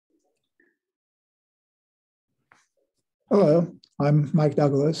Hello, I'm Mike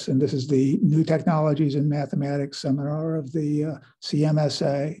Douglas, and this is the New Technologies in Mathematics seminar of the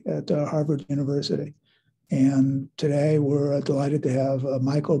CMSA at Harvard University. And today we're delighted to have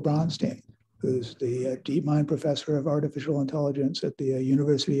Michael Bronstein, who's the DeepMind Professor of Artificial Intelligence at the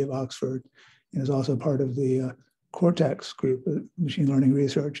University of Oxford, and is also part of the Cortex group, machine learning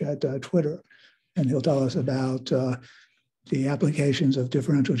research at Twitter. And he'll tell us about the applications of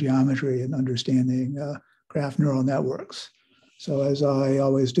differential geometry in understanding graph neural networks. So as I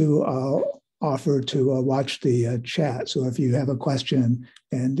always do, I'll offer to watch the chat. So if you have a question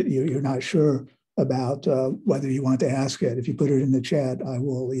and you're not sure about whether you want to ask it, if you put it in the chat, I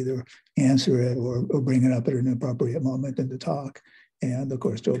will either answer it or bring it up at an appropriate moment in the talk. And of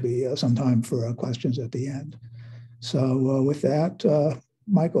course, there'll be some time for questions at the end. So with that,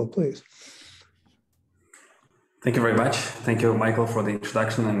 Michael, please. Thank you very much. Thank you, Michael, for the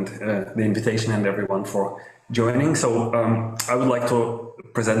introduction and the invitation, and everyone for joining. So I would like to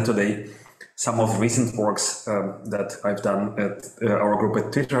present today some of the recent works that I've done at our group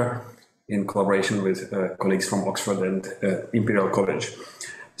at Twitter in collaboration with colleagues from Oxford and Imperial College.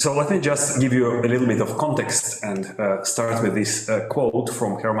 So let me just give you a little bit of context and start with this quote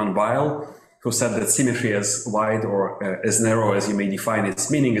from Hermann Weyl, who said that symmetry, as wide or as narrow as you may define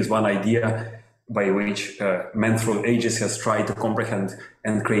its meaning, is one idea by which man through ages has tried to comprehend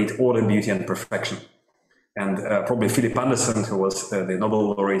and create order, beauty, and perfection. And probably Philip Anderson, who was the Nobel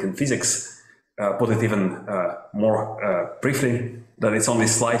laureate in physics, put it even more briefly, that it's only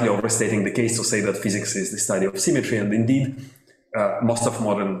slightly overstating the case to say that physics is the study of symmetry. And indeed, most of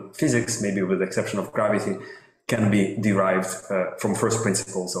modern physics, maybe with the exception of gravity, can be derived from first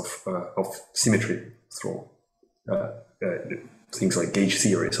principles of symmetry through things like gauge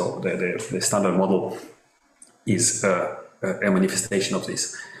theory. So the standard model is a manifestation of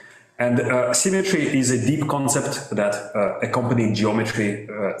this. And symmetry is a deep concept that accompanied geometry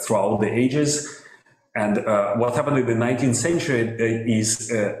throughout the ages. And what happened in the 19th century is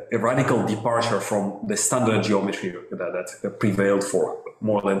a radical departure from the standard geometry that prevailed for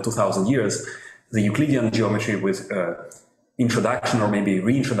more than 2,000 years, the Euclidean geometry with introduction or maybe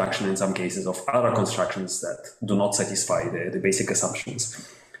reintroduction in some cases of other constructions that do not satisfy the basic assumptions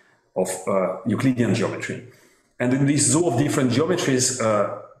of Euclidean geometry. And in this zoo of different geometries,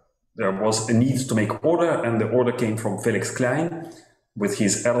 there was a need to make order, and the order came from Felix Klein with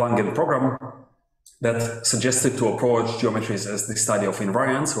his Erlangen program that suggested to approach geometries as the study of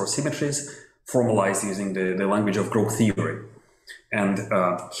invariants or symmetries, formalized using the language of group theory. And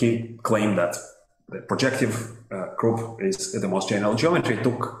he claimed that the projective group is the most general geometry. It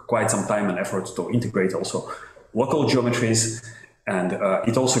took quite some time and effort to integrate also local geometries, and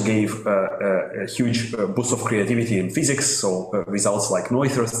it also gave a huge boost of creativity in physics. So results like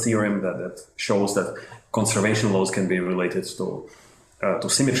Noether's theorem that shows that conservation laws can be related to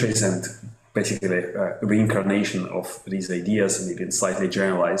symmetries, and basically reincarnation of these ideas, maybe in slightly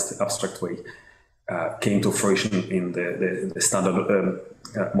generalized abstract way, came to fruition in the standard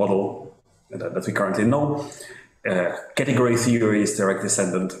model that we currently know. Category theory is direct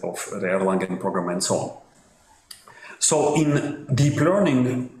descendant of the Erlangen program, and so on. So in deep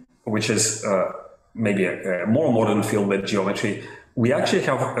learning, which is maybe a more modern field than geometry, we actually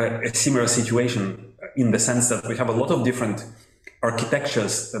have a similar situation in the sense that we have a lot of different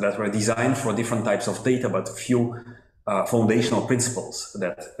architectures that were designed for different types of data, but few foundational principles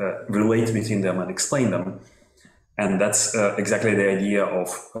that relate between them and explain them. And that's exactly the idea of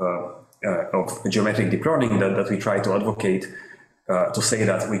geometric deep learning that we try to advocate, to say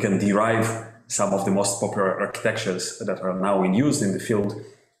that we can derive some of the most popular architectures that are now in use in the field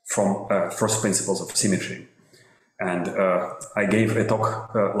from first principles of symmetry. And I gave a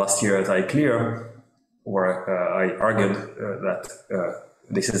talk last year at iClear where I argued that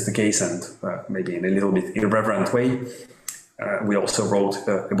this is the case, and maybe in a little bit irreverent way. We also wrote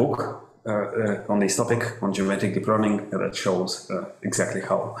a book on this topic, on geometric deep learning, that shows exactly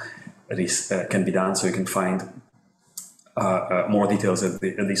how this can be done. So you can find more details at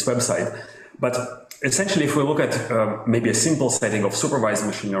this website. But essentially, if we look at maybe a simple setting of supervised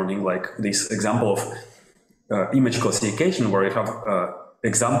machine learning, like this example of image classification, where you have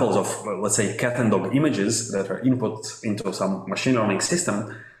examples of, let's say, cat and dog images that are input into some machine learning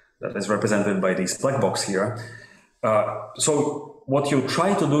system that is represented by this black box here. So what you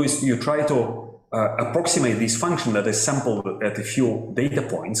try to do is you try to approximate this function that is sampled at a few data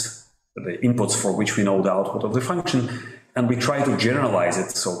points, the inputs for which we know the output of the function, and we try to generalize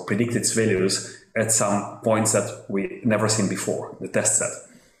it, so predict its values at some points that we never seen before, the test set.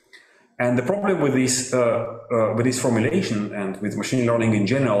 And the problem with this formulation and with machine learning in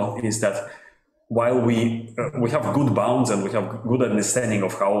general is that while we have good bounds and we have good understanding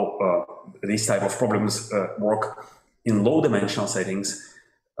of how these type of problems work in low-dimensional settings,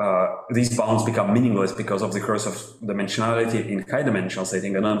 these bounds become meaningless because of the curse of dimensionality in high-dimensional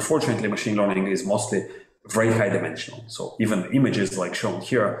setting. And unfortunately, machine learning is mostly very high-dimensional. So even images like shown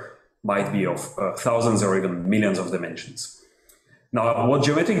here might be of thousands or even millions of dimensions. Now, what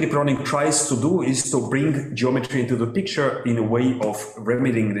geometric deep learning tries to do is to bring geometry into the picture in a way of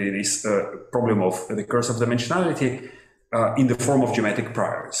remedying this problem of the curse of dimensionality in the form of geometric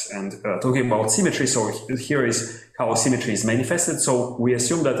priors. And talking about symmetry, so here is how symmetry is manifested. So we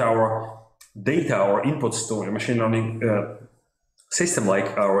assume that our data or inputs to a machine learning system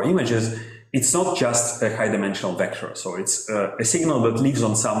like our images, it's not just a high-dimensional vector. So it's a signal that lives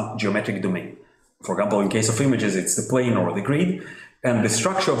on some geometric domain. For example, in case of images, it's the plane or the grid, and the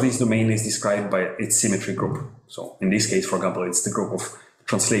structure of this domain is described by its symmetry group. So in this case, for example, it's the group of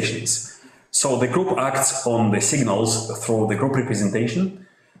translations. So the group acts on the signals through the group representation,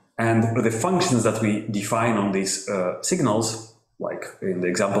 and the functions that we define on these signals, like in the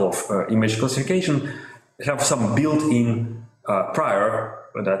example of image classification, have some built-in prior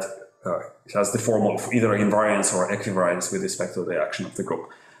that has the form of either invariance or equivariance with respect to the action of the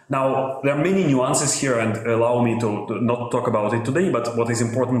group. Now, there are many nuances here, and allow me to not talk about it today, but what is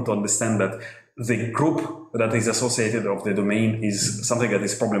important to understand that the group that is associated of the domain is something that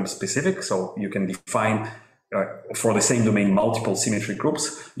is problem specific. So you can define for the same domain multiple symmetry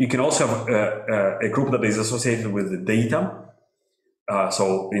groups. You can also have a group that is associated with the data.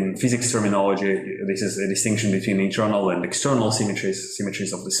 So in physics terminology, this is a distinction between internal and external symmetries,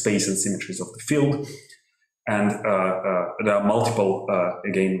 symmetries of the space and symmetries of the field. And there are multiple,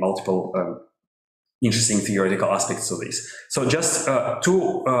 interesting theoretical aspects to this. So just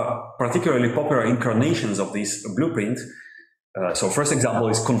two particularly popular incarnations of this blueprint. So first example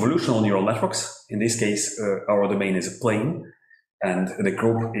is convolutional neural networks. In this case, our domain is a plane, and the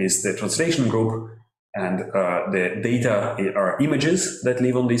group is the translation group, and the data are images that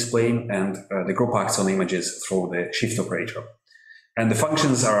live on this plane, and the group acts on images through the shift operator. And the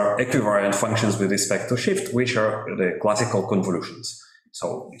functions are equivariant functions with respect to shift, which are the classical convolutions.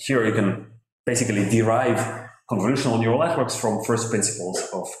 So here you can basically derive convolutional neural networks from first principles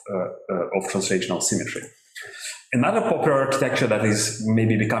of translational symmetry. Another popular architecture that is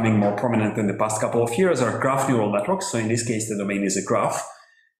maybe becoming more prominent in the past couple of years are graph neural networks. So in this case, the domain is a graph.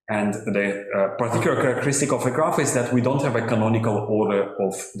 And the particular characteristic of a graph is that we don't have a canonical order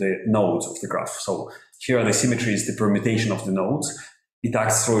of the nodes of the graph. So here the symmetry is the permutation of the nodes. It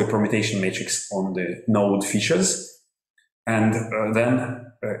acts through a permutation matrix on the node features. And then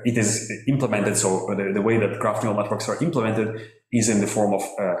it is implemented. So the way that graph neural networks are implemented is in the form of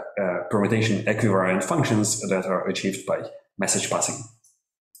permutation equivariant functions that are achieved by message passing.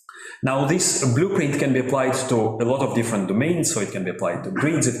 Now, this blueprint can be applied to a lot of different domains. So it can be applied to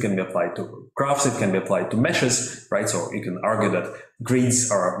grids, it can be applied to graphs, it can be applied to meshes, right? So you can argue that grids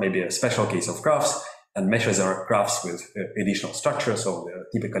are maybe a special case of graphs, and meshes are graphs with additional structure. So they're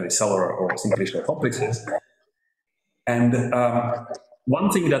typically cellular or simplicial complexes. And one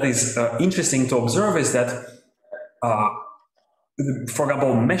thing that is interesting to observe is that, for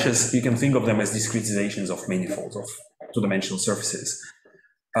example, meshes, you can think of them as discretizations of manifolds of two-dimensional surfaces.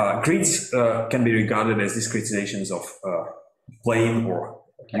 Grids can be regarded as discretizations of plane or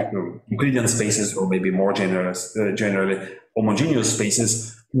Euclidean spaces, or maybe more generally homogeneous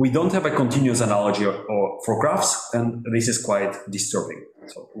spaces. We don't have a continuous analogy for graphs, and this is quite disturbing.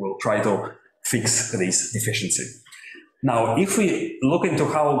 So we'll try to fix this deficiency. Now, if we look into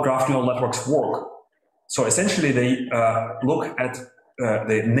how graph neural networks work, so essentially they look at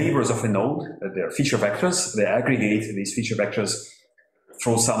the neighbors of a node, their feature vectors. They aggregate these feature vectors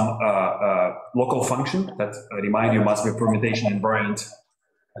through some local function that, remind you, must be permutation invariant.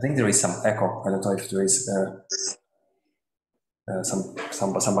 I think there is some echo. I don't know if there is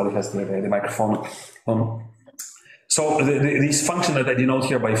somebody has the microphone on. So this function that I denote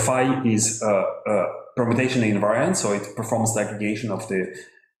here by phi is permutation invariant. So it performs the aggregation of the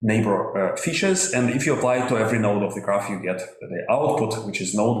neighbor features. And if you apply it to every node of the graph, you get the output, which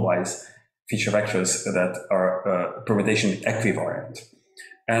is node-wise feature vectors that are permutation equivariant.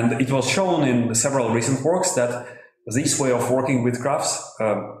 And it was shown in several recent works that this way of working with graphs,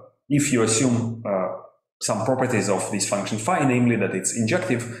 if you assume some properties of this function phi, namely that it's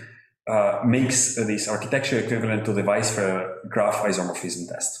injective, makes this architecture equivalent to the Weisfer graph isomorphism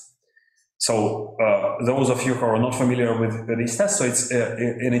test. So those of you who are not familiar with this test, so it's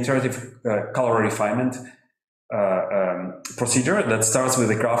an iterative color refinement procedure that starts with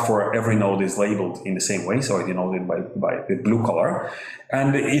a graph where every node is labeled in the same way, so denoted by the blue color,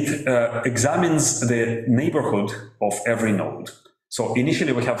 and it examines the neighborhood of every node. So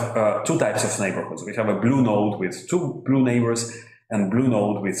initially we have two types of neighborhoods. We have a blue node with 2 blue neighbors and blue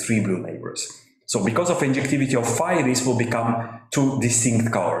node with 3 blue neighbors. So because of injectivity of phi, this will become 2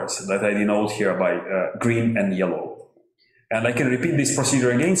 distinct colors that I denote here by green and yellow. And I can repeat this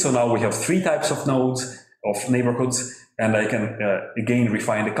procedure again. So now we have 3 types of nodes, of neighborhoods, and I can again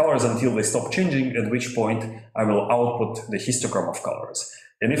refine the colors until they stop changing, at which point I will output the histogram of colors.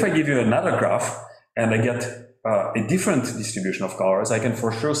 And if I give you another graph and I get a different distribution of colors, I can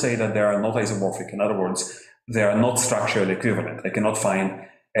for sure say that they are not isomorphic. In other words, they are not structurally equivalent. I cannot find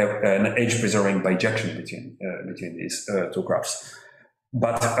an edge-preserving bijection between these 2 graphs.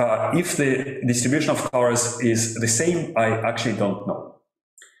 But if the distribution of colors is the same, I actually don't know.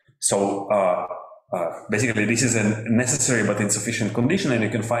 So basically, this is a necessary but insufficient condition, and you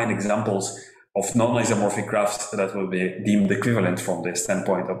can find examples of non-isomorphic graphs that will be deemed equivalent from the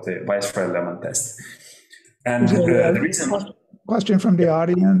standpoint of the Weisfeld-Lehmann test. And the reason... Question from the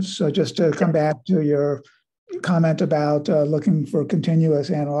audience, just to come back to your comment about looking for continuous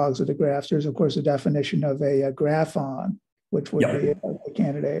analogs of the graphs. There's, of course, a definition of a graphon, which would be a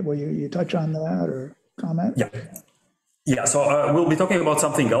candidate. Will you touch on that or comment? Yeah, so we'll be talking about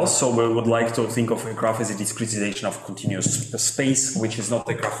something else. So we would like to think of a graph as a discretization of continuous space, which is not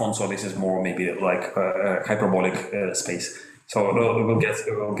a graphon. So this is more maybe like hyperbolic space. So we'll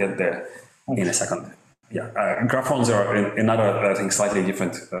get there in a second. Yeah, graphons are another, I think, slightly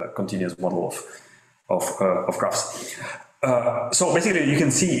different continuous model of graphs. So basically, you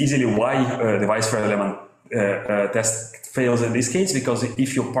can see easily why the Weisfeld-Lehmann test fails in this case, because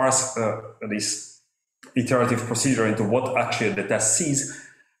if you parse this iterative procedure into what actually the test sees,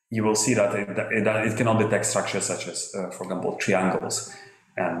 you will see that it cannot detect structures such as, for example, triangles,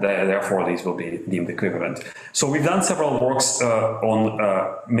 and therefore these will be deemed equivalent. So we've done several works on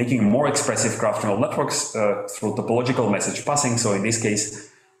making more expressive graph neural networks through topological message passing. So in this case,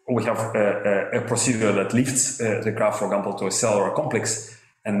 we have a procedure that lifts the graph, for example, to a cell or a complex,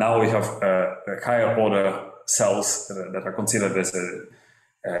 and now we have higher order cells that are considered as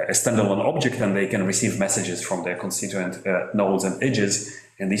a standalone object, and they can receive messages from their constituent nodes and edges.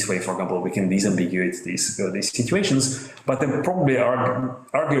 And this way, for example, we can disambiguate these situations. But the probably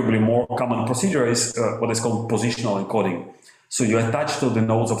arguably more common procedure is what is called positional encoding. So you attach to the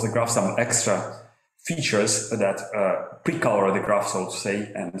nodes of the graph some extra features that pre-color the graph, so to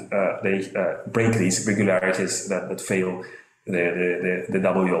say, and they break these regularities that fail the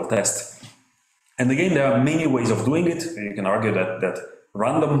WL test. And again, there are many ways of doing it. You can argue that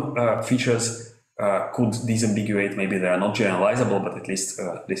random features could disambiguate. Maybe they are not generalizable, but at least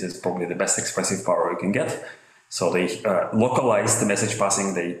this is probably the best expressive power you can get. So they localize the message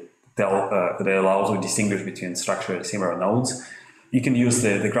passing. They allow to distinguish between structurally similar nodes. You can use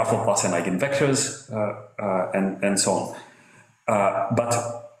the graph Laplacian eigenvectors and so on. But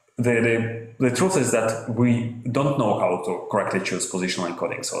the truth is that we don't know how to correctly choose positional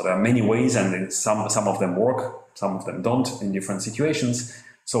encoding. So there are many ways, and some of them work, some of them don't in different situations.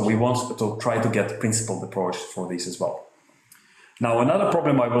 So we want to try to get principled approach for this as well. Now, another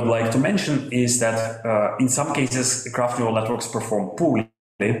problem I would like to mention is that in some cases, graph neural networks perform poorly.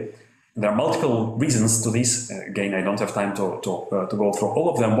 There are multiple reasons to this. Again, I don't have time to go through all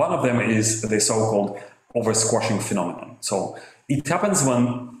of them. One of them is the so-called oversquashing phenomenon. So it happens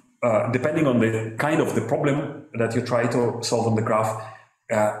when, depending on the kind of the problem that you try to solve on the graph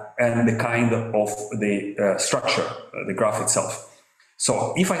and the kind of the structure, the graph itself.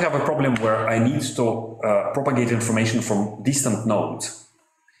 So if I have a problem where I need to propagate information from distant nodes,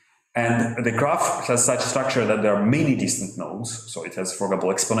 and the graph has such structure that there are many distant nodes, so it has, for example,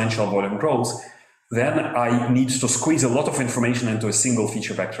 exponential volume growth, then I need to squeeze a lot of information into a single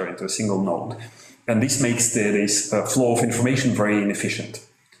feature vector, into a single node. And this makes this flow of information very inefficient.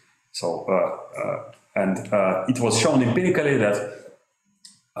 So, it was shown empirically that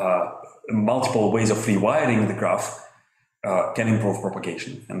multiple ways of rewiring the graph can improve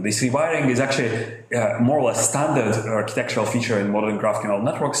propagation. And this rewiring is actually more or less standard architectural feature in modern graph neural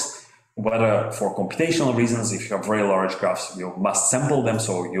networks, whether for computational reasons. If you have very large graphs, you must sample them,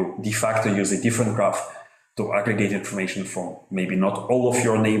 so you de facto use a different graph to aggregate information from maybe not all of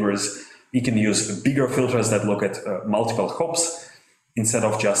your neighbors. You can use bigger filters that look at multiple hops instead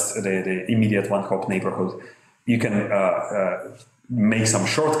of just the immediate one-hop neighborhood. You can make some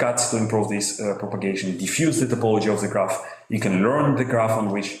shortcuts to improve this propagation, diffuse the topology of the graph. You can learn the graph on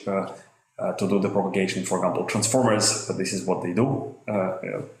which to do the propagation. For example, transformers, this is what they do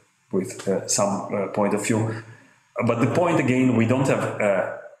with some point of view. But the point again, we don't have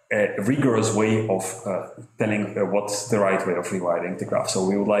a rigorous way of telling what's the right way of rewiring the graph. So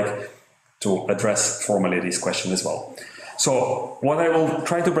we would like to address formally this question as well. So what I will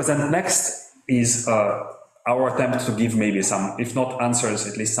try to present next is our attempt to give maybe some, if not answers,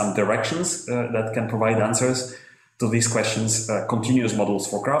 at least some directions that can provide answers to these questions, continuous models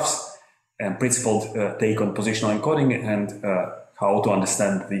for graphs, and principled take on positional encoding, and how to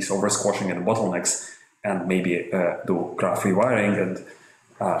understand these oversquashing and bottlenecks, and maybe do graph rewiring. And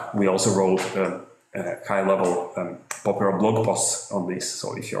we also wrote high-level popular blog posts on this.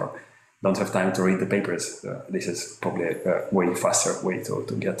 So if you don't have time to read the papers, this is probably a way faster way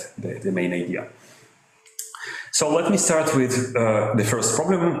to get the main idea. So let me start with the first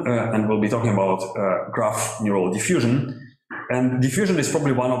problem, and we'll be talking about graph neural diffusion. And diffusion is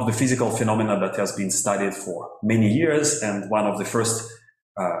probably one of the physical phenomena that has been studied for many years, and one of the first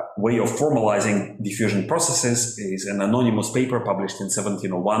way of formalizing diffusion processes is an anonymous paper published in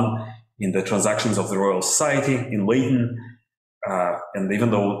 1701 in the Transactions of the Royal Society in Leyden. And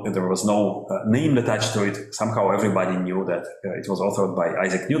even though there was no name attached to it, somehow everybody knew that it was authored by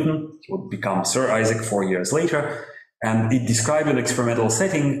Isaac Newton. He would become Sir Isaac 4 years later. And it described an experimental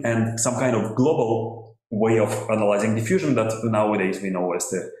setting and some kind of global way of analyzing diffusion that nowadays we know as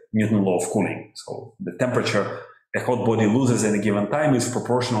the Newton law of cooling. So the temperature a hot body loses at a given time is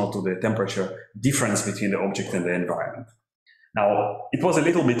proportional to the temperature difference between the object and the environment. Now, it was a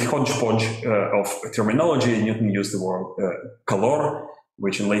little bit hodgepodge of terminology. Newton used the word calor,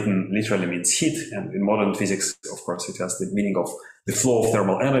 which in Latin literally means heat, and in modern physics, of course, it has the meaning of the flow of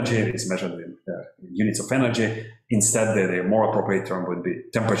thermal energy. It is measured in units of energy. Instead, the more appropriate term would be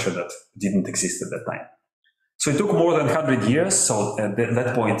temperature that didn't exist at that time. So it took more than 100 years. So at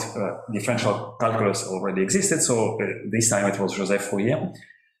that point, differential calculus already existed. So this time it was Joseph Fourier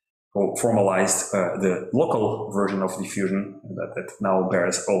who formalized the local version of diffusion that now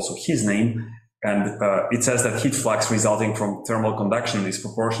bears also his name. And it says that heat flux resulting from thermal conduction is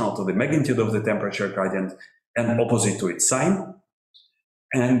proportional to the magnitude of the temperature gradient and opposite to its sign.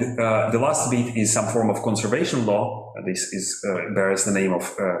 And the last bit is some form of conservation law. This is bears the name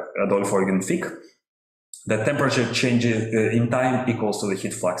of Adolphe Eugen Fick, that temperature change in time equals to the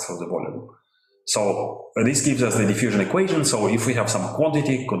heat flux of the volume. So this gives us the diffusion equation. So if we have some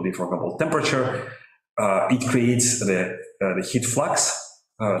quantity, could be for example temperature, it creates the heat flux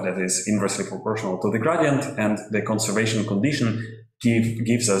that is inversely proportional to the gradient, and the conservation condition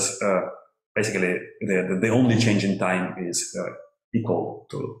gives us basically the only change in time is equal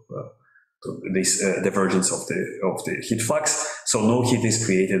to this divergence of the heat flux. So no heat is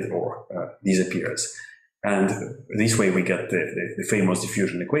created or disappears. And this way we get the famous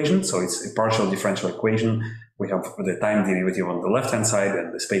diffusion equation. So it's a partial differential equation. We have the time derivative on the left-hand side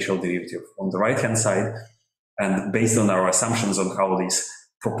and the spatial derivative on the right-hand side. And based on our assumptions on how this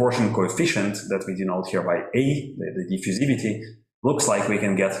proportion coefficient that we denote here by A, the diffusivity, looks like, we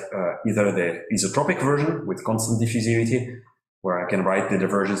can get either the isotropic version with constant diffusivity, where I can write the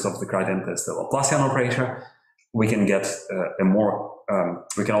divergence of the gradient as the Laplacian operator. We can get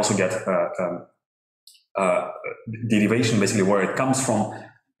we can also get derivation, basically where it comes from,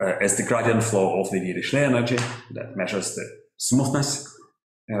 as the gradient flow of the Dirichlet energy that measures the smoothness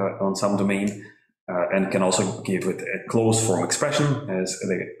on some domain, and can also give it a closed form expression as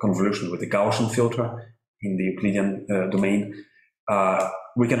the convolution with the Gaussian filter in the Euclidean domain.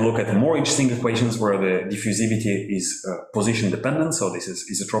 We can look at more interesting equations where the diffusivity is position dependent. So this is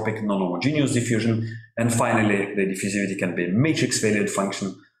isotropic non-homogeneous diffusion. And finally, the diffusivity can be a matrix valued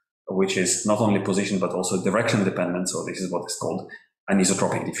function, which is not only position but also direction dependent. So this is what is called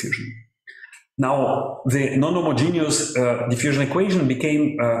anisotropic diffusion. Now, the non-homogeneous diffusion equation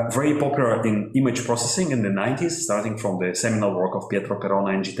became very popular in image processing in the 90s, starting from the seminal work of Pietro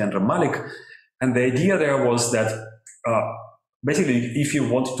Perona and Jitendra Malik. And the idea there was that basically, if you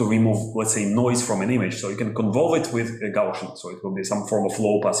want to remove, let's say, noise from an image, so you can convolve it with a Gaussian, so it will be some form of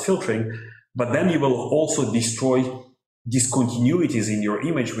low-pass filtering, but then you will also destroy discontinuities in your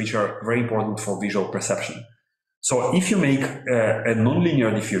image, which are very important for visual perception. So if you make a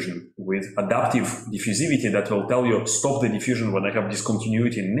nonlinear diffusion with adaptive diffusivity that will tell you stop the diffusion when I have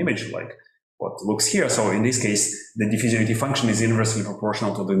discontinuity in an image, like what looks here. So in this case, the diffusivity function is inversely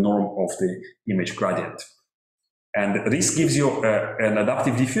proportional to the norm of the image gradient. And this gives you an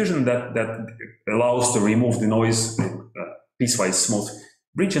adaptive diffusion that allows to remove the noise in piecewise smooth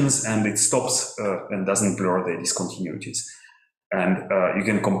regions, and it stops and doesn't blur the discontinuities. And you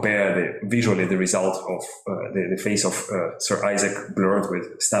can compare visually the result of the face of Sir Isaac blurred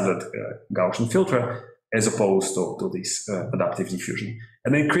with standard Gaussian filter as opposed to this adaptive diffusion.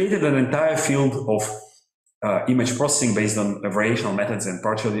 And it created an entire field of image processing based on variational methods and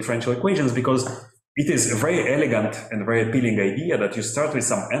partial differential equations, because it is a very elegant and very appealing idea that you start with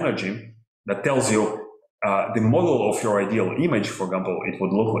some energy that tells you the model of your ideal image. For example, it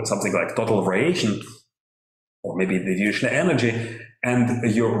would look like something like total variation, or maybe the diffusion energy,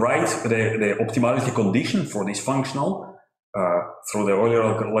 and you write the optimality condition for this functional through the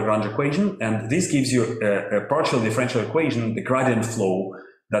Euler-Lagrange equation, and this gives you a partial differential equation, the gradient flow,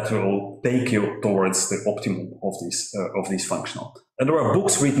 that will take you towards the optimum of this functional. And there are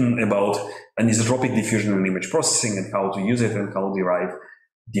books written about anisotropic diffusion in image processing and how to use it and how to derive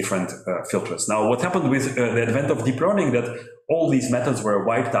different filters. Now, what happened with the advent of deep learning, that all these methods were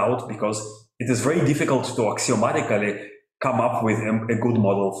wiped out because it is very difficult to axiomatically come up with a good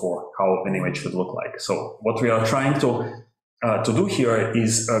model for how an image should look like. So what we are trying to do here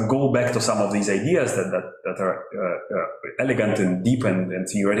is go back to some of these ideas that are elegant and deep and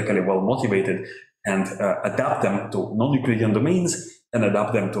theoretically well motivated, and adapt them to non-Euclidean domains and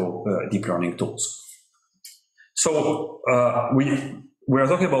adapt them to deep learning tools. So we are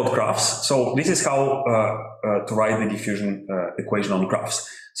talking about graphs. So this is how to write the diffusion equation on graphs.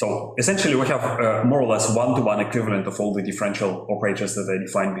 So essentially we have more or less one-to-one equivalent of all the differential operators that I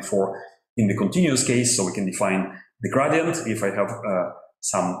defined before in the continuous case. So we can define the gradient. If I have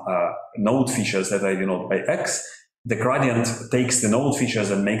some node features that I denote by x, the gradient takes the node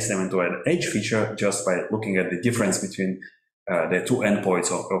features and makes them into an edge feature just by looking at the difference between the two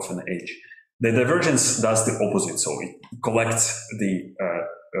endpoints of an edge. The divergence does the opposite, so it collects the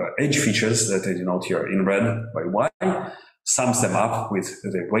edge features that I denote here in red by y, sums them up with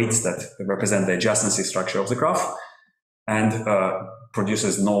the weights that represent the adjacency structure of the graph, and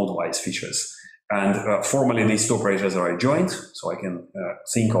produces node-wise features. And formally, these two operators are adjoint, so I can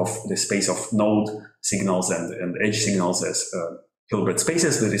think of the space of node signals and edge signals as Hilbert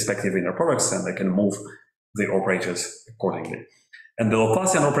spaces with respective inner products, and I can move the operators accordingly. And the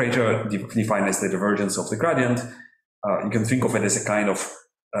Laplacian operator, defined as the divergence of the gradient, you can think of it as a kind of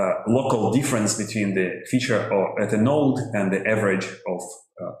local difference between the feature at a node and the average of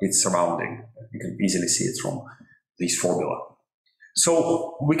its surrounding. You can easily see it from this formula.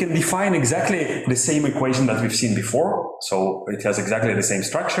 So we can define exactly the same equation that we've seen before. So it has exactly the same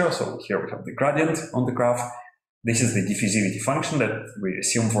structure. So here we have the gradient on the graph. This is the diffusivity function that we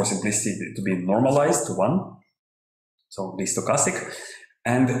assume for simplicity to be normalized to 1. So this stochastic.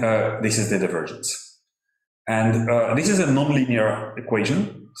 And this is the divergence. And this is a nonlinear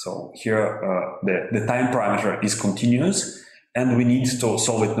equation. So here the time parameter is continuous, and we need to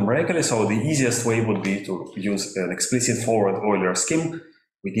solve it numerically. So the easiest way would be to use an explicit forward Euler scheme.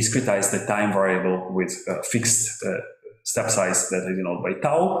 We discretize the time variable with a fixed step size that I denote by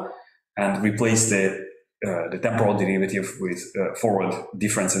tau, and replace the temporal derivative with forward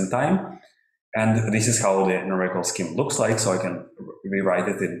difference in time. And this is how the numerical scheme looks like. So I can rewrite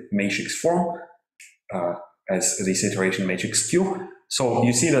it in matrix form as this iteration matrix Q. So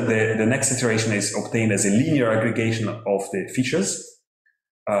you see that the next iteration is obtained as a linear aggregation of the features,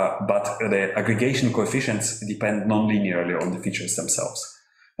 but the aggregation coefficients depend non-linearly on the features themselves.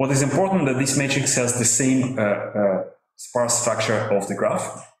 What is important that this matrix has the same sparse structure of the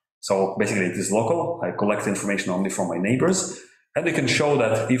graph. So basically it is local. I collect information only from my neighbors. And we can show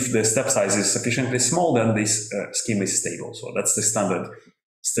that if the step size is sufficiently small, then this scheme is stable. So that's the standard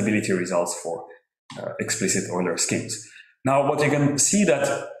stability results for explicit Euler schemes. Now, what you can see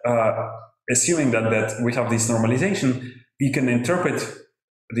that, assuming that we have this normalization, we can interpret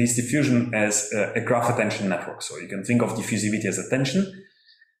this diffusion as a graph attention network. So you can think of diffusivity as attention,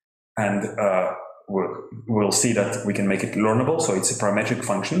 and we'll see that we can make it learnable. So it's a parametric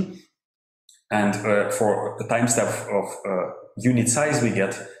function. And for a time step of unit size, we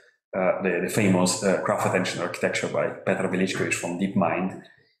get the famous graph attention architecture by Petr Veličković from DeepMind,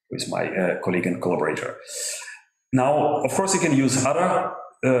 who is my colleague and collaborator. Now, of course, you can use other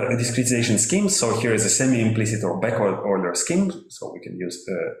discretization schemes. So here is a semi-implicit or backward Euler scheme. So we can use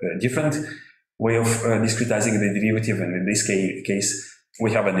a different way of discretizing the derivative. And in this case,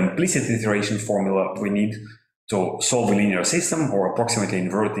 we have an implicit iteration formula we need to solve a linear system or approximately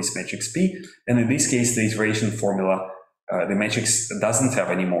invert this matrix P. And in this case, the iteration formula, the matrix doesn't have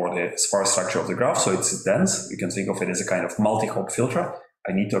anymore the sparse structure of the graph, so it's dense. You can think of it as a kind of multi-hop filter.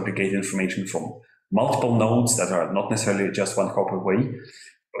 I need to aggregate information from multiple nodes that are not necessarily just one hop away.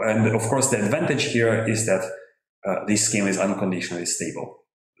 And of course, the advantage here is that this scheme is unconditionally stable.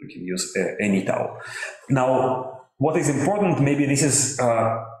 We can use any tau. Now, what is important, maybe this is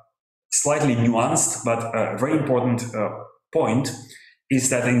slightly nuanced, but a very important point, is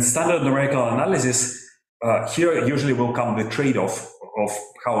that in standard numerical analysis, here usually will come the trade-off of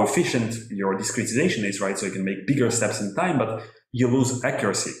how efficient your discretization is, right? So you can make bigger steps in time, but you lose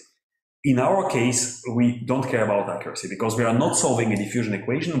accuracy. In our case, we don't care about accuracy because we are not solving a diffusion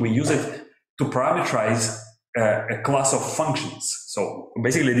equation. We use it to parameterize a class of functions. So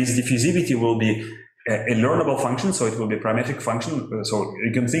basically this diffusivity will be a learnable function, so it will be a parametric function. So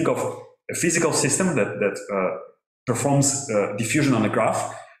you can think of a physical system that performs diffusion on a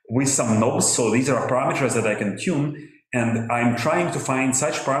graph with some knobs. So these are parameters that I can tune, and I'm trying to find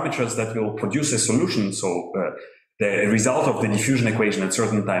such parameters that will produce a solution. So the result of the diffusion equation at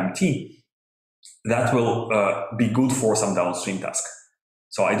certain time t, that will be good for some downstream task.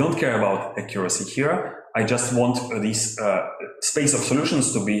 So I don't care about accuracy here. I just want this space of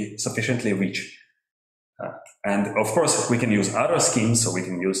solutions to be sufficiently rich. And of course, we can use other schemes. So we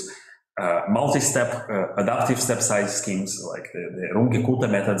can use multi-step adaptive step size schemes like the Runge-Kutta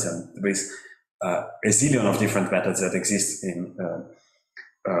methods, and there's a zillion of different methods that exist in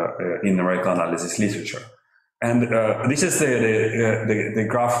numerical analysis literature. And this is the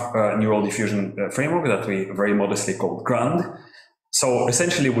graph neural diffusion framework that we very modestly call GRAND. So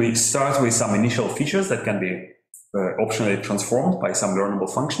essentially, we start with some initial features that can be optionally transformed by some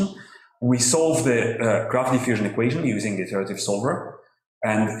learnable function. We solve the graph diffusion equation using the iterative solver.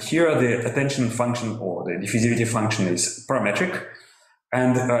 And here the attention function or the diffusivity function is parametric.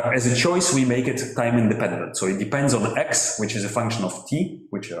 And as a choice, we make it time independent. So it depends on x, which is a function of t,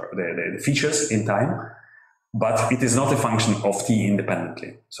 which are the features in time, but it is not a function of t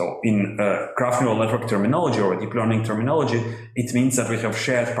independently. So in graph neural network terminology or deep learning terminology, it means that we have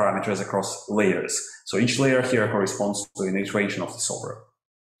shared parameters across layers. So each layer here corresponds to an iteration of the solver.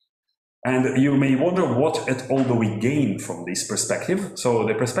 And you may wonder what at all do we gain from this perspective. So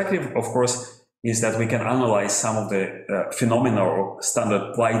the perspective, of course, is that we can analyze some of the phenomena or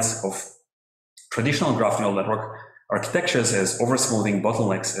standard plights of traditional graph neural network architectures as oversmoothing,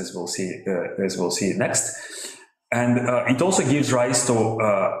 bottlenecks, as we'll see next. And it also gives rise to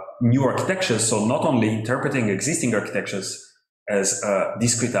new architectures. So not only interpreting existing architectures as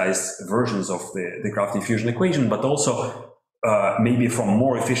discretized versions of the graph diffusion equation, but also maybe from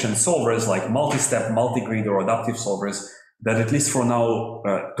more efficient solvers like multi-step, multi-grid, or adaptive solvers that, at least for now,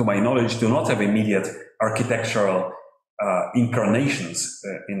 to my knowledge, do not have immediate architectural incarnations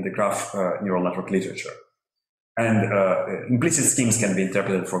in the graph neural network literature. And implicit schemes can be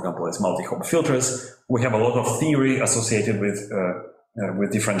interpreted, for example, as multi-hop filters. We have a lot of theory associated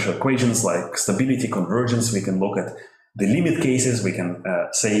with differential equations like stability, convergence. We can look at the limit cases. We can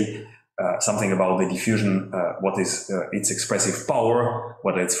say something about the diffusion, what is its expressive power,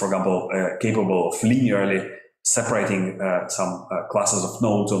 whether it's, for example, capable of linearly separating some classes of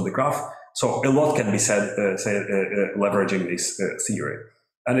nodes on the graph. So a lot can be said leveraging this theory.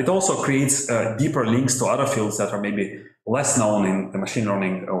 And it also creates deeper links to other fields that are maybe less known in machine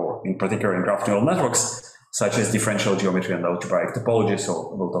learning, or in particular in graph neural networks, such as differential geometry and algebraic topology.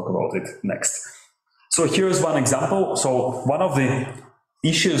 So we'll talk about it next. So here's one example. So one of the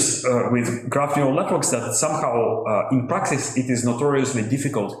issues with graph neural networks that somehow in practice it is notoriously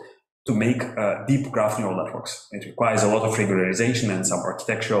difficult to make deep graph neural networks. It requires a lot of regularization and some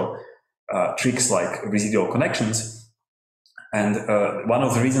architectural tricks like residual connections. And one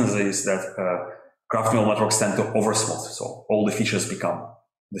of the reasons is that graph neural networks tend to oversmooth, so all the features become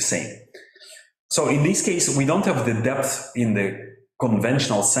the same. So in this case, we don't have the depth in the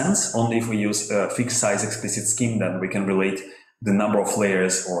conventional sense. Only if we use a fixed size explicit scheme, then we can relate the number of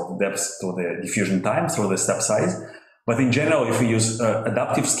layers or the depth to the diffusion time through the step size. But in general, if we use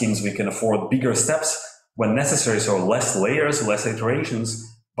adaptive schemes, we can afford bigger steps when necessary, so less layers, less iterations,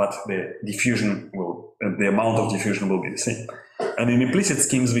 but the diffusion will, the amount of diffusion will be the same. And in implicit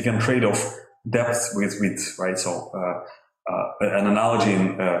schemes, we can trade off depth with width, right? So an analogy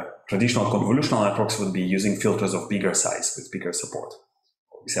in traditional convolutional networks would be using filters of bigger size with bigger support,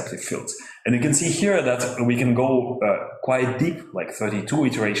 receptive fields. And you can see here that we can go quite deep, like 32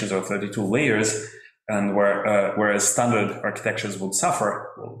 iterations or 32 layers, and whereas standard architectures would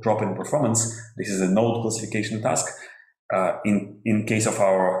suffer, will drop in performance. This is a node classification task. In case of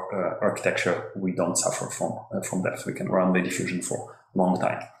our architecture, we don't suffer from depth. We can run the diffusion for a long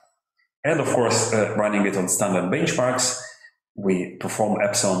time. And of course, running it on standard benchmarks, we perform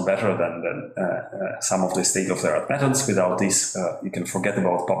epsilon better than some of the state-of-the-art methods. Without this, you can forget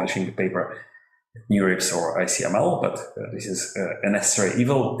about publishing a paper at NeurIPS or ICML, but this is a necessary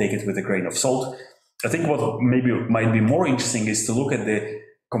evil. Take it with a grain of salt. I think what maybe might be more interesting is to look at the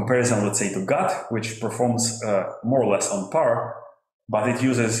comparison, let's say, to GATT, which performs more or less on par, but it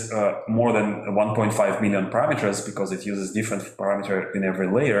uses more than 1.5 million parameters because it uses different parameter in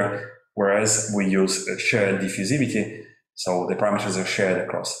every layer, whereas we use shared diffusivity. So the parameters are shared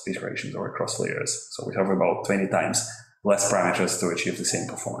across iterations or across layers. So we have about 20 times less parameters to achieve the same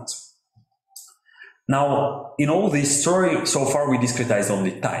performance. Now, in all this story, so far we discretized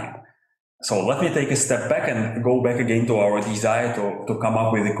only time. So let me take a step back and go back again to our desire to come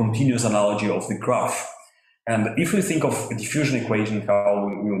up with a continuous analogy of the graph. And if we think of a diffusion equation, how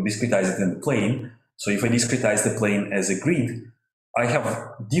we will discretize it in the plane. So if I discretize the plane as a grid, I have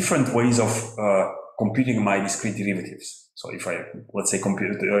different ways of computing my discrete derivatives. So if I, let's say,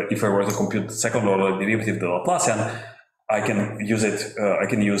 if I were to compute the second order derivative, the Laplacian, I can use it, I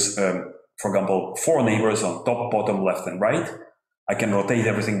can use, for example, 4 neighbors on top, bottom, left, and right. I can rotate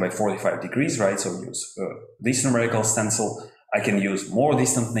everything by 45 degrees, right? So use this numerical stencil. I can use more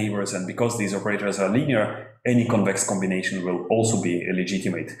distant neighbors, and because these operators are linear, any convex combination will also be a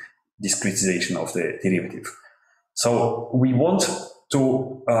legitimate discretization of the derivative. So we want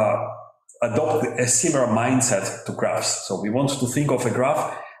to adopt a similar mindset to graphs. So we want to think of a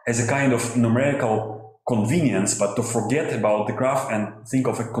graph as a kind of numerical convenience, but to forget about the graph and think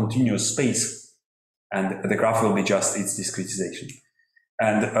of a continuous space. And the graph will be just its discretization.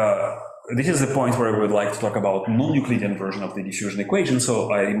 And this is the point where I would like to talk about non-Euclidean version of the diffusion equation.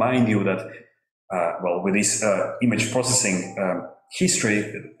 So I remind you that, well, with this image processing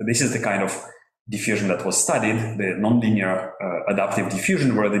history, this is the kind of diffusion that was studied, the nonlinear adaptive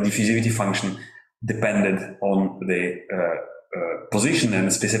diffusion, where the diffusivity function depended on the position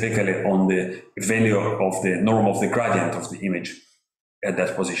and specifically on the value of the norm of the gradient of the image at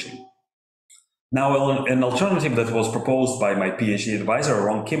that position. Now, an alternative that was proposed by my PhD advisor,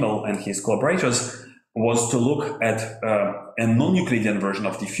 Ron Kimmel, and his collaborators was to look at a non-Euclidean version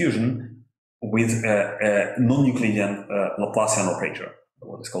of diffusion with a non-Euclidean Laplacian operator,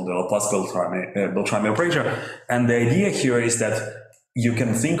 what is called the Laplace-Beltrami operator. And the idea here is that you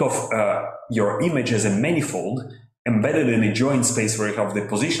can think of your image as a manifold embedded in a joint space where you have the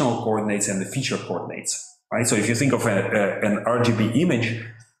positional coordinates and the feature coordinates, right? So if you think of an RGB image,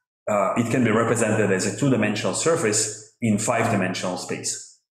 it can be represented as a 2-dimensional surface in 5-dimensional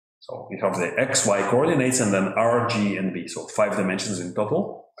space. So we have the X, Y coordinates and then R, G, and B, so 5 dimensions in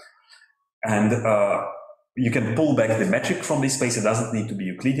total. And you can pull back the metric from this space. It doesn't need to be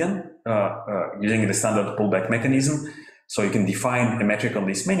Euclidean, using the standard pullback mechanism. So you can define a metric on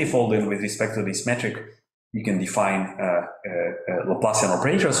this manifold, and with respect to this metric, you can define a Laplacian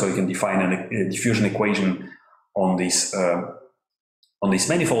operator. So you can define a diffusion equation on this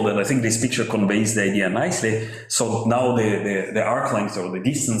manifold, and I think this picture conveys the idea nicely. So now the arc length, or the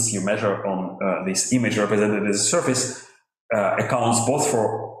distance you measure on this image represented as a surface, accounts both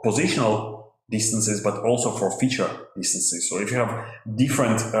for positional distances but also for feature distances. So if you have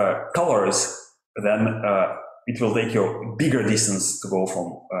different colors, then it will take you a bigger distance to go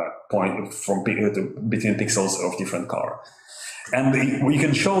from between pixels of different color. And we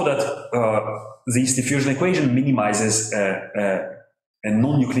can show that this diffusion equation minimizes a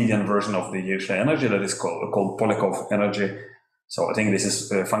non-Euclidean version of the Dirichlet energy that is called Polakov energy. So I think this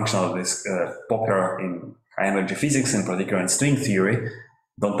is functional, this popular in high energy physics, in particular in string theory.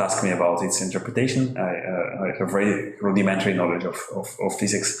 Don't ask me about its interpretation. I have very rudimentary knowledge of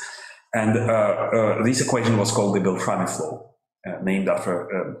physics. And this equation was called the Beltrami flow, named after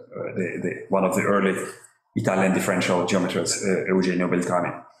one of the early Italian differential geometers, Eugenio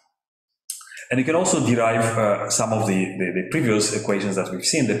Beltrami. And you can also derive some of the previous equations that we've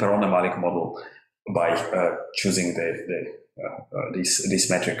seen, the Perron-Malik model, by choosing this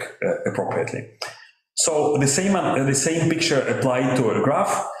metric appropriately. So the same picture applied to a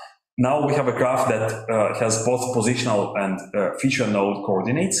graph. Now we have a graph that has both positional and feature node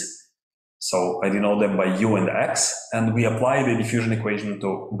coordinates. So I denote them by U and X, and we apply the diffusion equation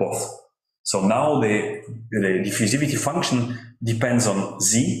to both. So now the diffusivity function depends on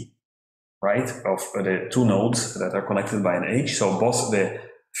Z, right, of the 2 nodes that are connected by an H. So both the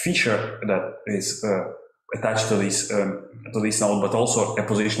feature that is attached to this node, but also a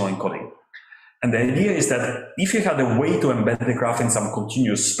positional encoding. And the idea is that if you had a way to embed the graph in some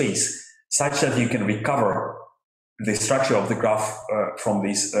continuous space, such that you can recover the structure of the graph from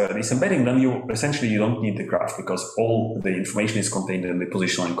this embedding, then you don't need the graph, because all the information is contained in the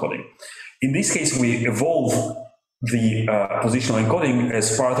positional encoding. In this case, we evolve the positional encoding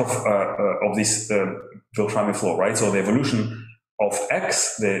as part of this Beltrami flow, right? So the evolution of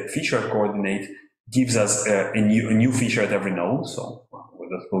X, the feature coordinate, gives us a new feature at every node, so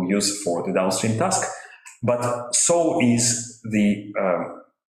that we'll use for the downstream task. But so is the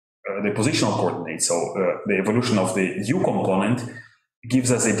positional coordinate. So the evolution of the U component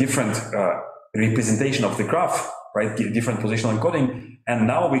gives us a different representation of the graph, right? Different positional encoding, and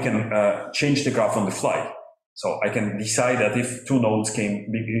now we can change the graph on the fly. So I can decide that if two nodes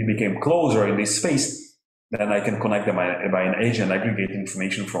became closer in this space, then I can connect them by an edge and aggregate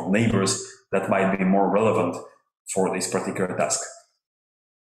information from neighbors that might be more relevant for this particular task.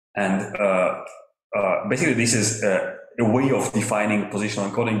 And basically, this is a way of defining positional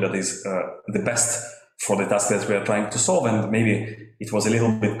encoding that is the best for the task that we are trying to solve. And maybe it was a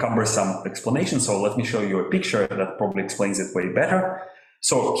little bit cumbersome explanation, so let me show you a picture that probably explains it way better.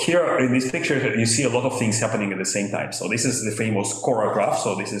 So here in this picture, you see a lot of things happening at the same time. So this is the famous Cora graph.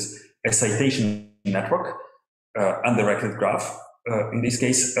 So this is a citation network, undirected graph. In this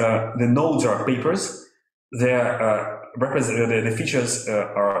case, the nodes are papers. The features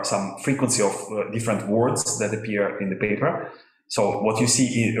are some frequency of different words that appear in the paper. So what you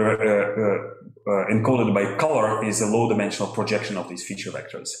see encoded by color is a low-dimensional projection of these feature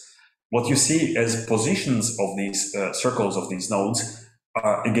vectors. What you see as positions of these circles of these nodes,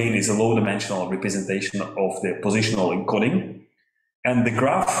 again, is a low-dimensional representation of the positional encoding. And the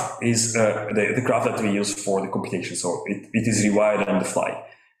graph is the graph that we use for the computation. So it is rewired on the fly.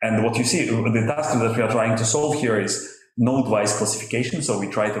 And what you see, the task that we are trying to solve here is node-wise classification. So we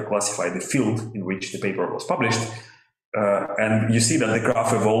try to classify the field in which the paper was published. And you see that the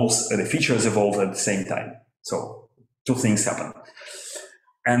graph evolves, the features evolve at the same time. So two things happen.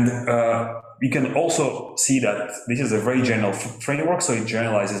 And we can also see that this is a very general framework, so it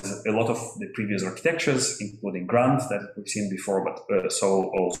generalizes a lot of the previous architectures, including Grant that we've seen before, but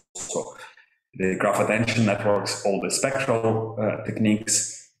so also the graph attention networks, all the spectral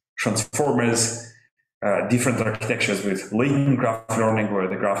techniques, transformers, different architectures with latent graph learning, where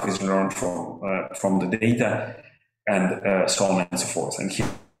the graph is learned from the data, and so on and so forth. And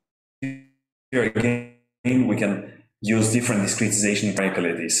here again, we can use different discretization to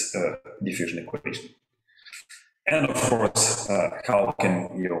calculate this diffusion equation. And of course, how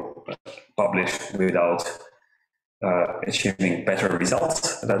can you publish without achieving better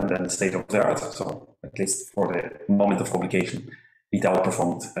results than the state of the art? So at least for the moment of publication, it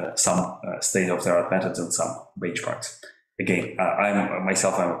outperformed some state of the art methods and some benchmarks. Again, I'm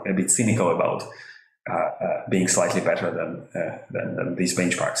a bit cynical about being slightly better than these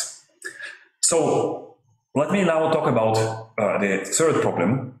benchmarks. So let me now talk about the third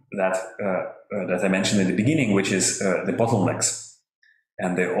problem that I mentioned in the beginning, which is the bottlenecks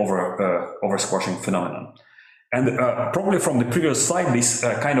and the oversquashing phenomenon. And probably from the previous slide, this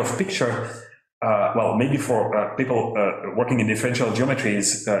kind of picture, well, maybe for people working in differential geometry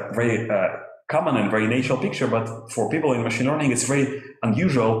is very common and very natural picture, but for people in machine learning, it's very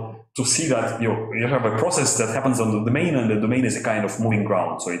unusual to see that you have a process that happens on the domain, and the domain is a kind of moving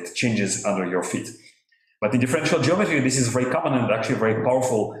ground, so it changes under your feet. But in differential geometry, this is very common and actually a very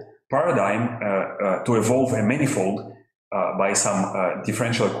powerful paradigm to evolve a manifold by some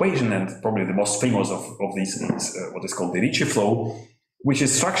differential equation, and probably the most famous of these is what is called the Ricci flow, which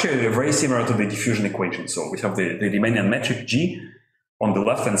is structured very similar to the diffusion equation. So we have the Riemannian metric G on the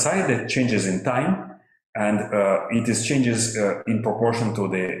left-hand side that changes in time, and it is changes in proportion to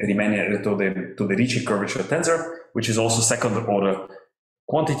the Riemannian to the Ricci curvature tensor, which is also second-order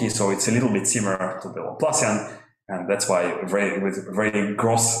quantity, so it's a little bit similar to the Laplacian, and that's why with very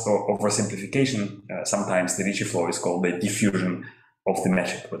gross oversimplification, sometimes the Ricci flow is called the diffusion of the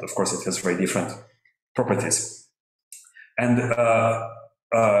metric, but of course it has very different properties. And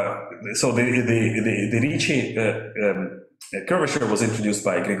so the Ricci curvature was introduced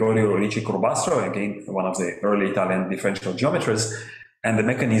by Gregorio Ricci Curbastro, again one of the early Italian differential geometers, and the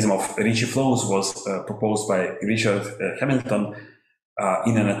mechanism of Ricci flows was proposed by Richard Hamilton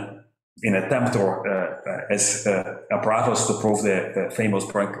in an attempt or as apparatus to prove the famous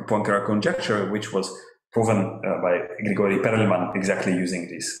Poincare conjecture, which was proven by Grigori Perelman exactly using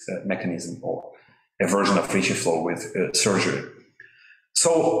this mechanism or a version of Ricci flow with surgery.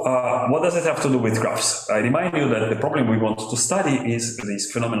 So what does it have to do with graphs? I remind you that the problem we want to study is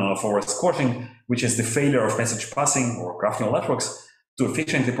this phenomenon of oversquashing, which is the failure of message passing or graph neural networks to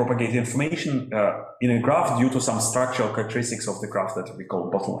efficiently propagate information in a graph due to some structural characteristics of the graph that we call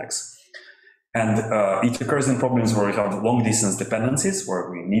bottlenecks. And it occurs in problems where we have long distance dependencies, where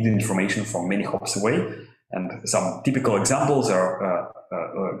we need information from many hops away. And some typical examples are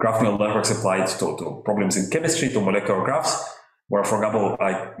graph neural networks applied to problems in chemistry, to molecular graphs, where, for example,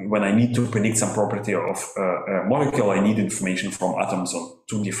 when I need to predict some property of a molecule, I need information from atoms on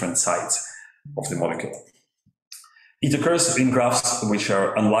two different sides of the molecule. It occurs in graphs which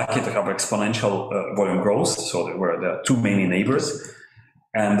are unlikely to have exponential volume growth, so where there are too many neighbors,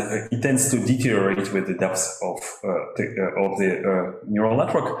 and it tends to deteriorate with the depth of the neural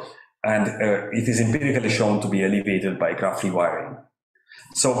network, and it is empirically shown to be alleviated by graph rewiring.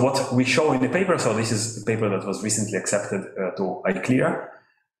 So what we show in the paper, so this is the paper that was recently accepted to iClear,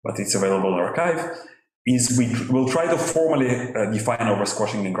 but it's available in archive, is we will try to formally define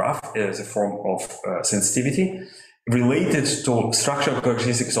oversquashing in graph as a form of sensitivity related to structural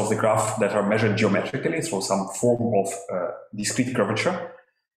characteristics of the graph that are measured geometrically through some form of discrete curvature.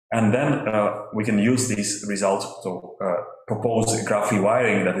 And then we can use these results to propose a graph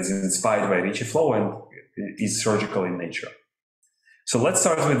rewiring that is inspired by Ricci flow and is surgical in nature. So let's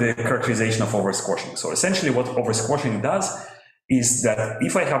start with the characterization of oversquashing. So essentially what oversquashing does is that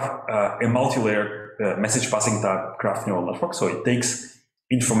if I have a multi-layer message passing type graph neural network, so it takes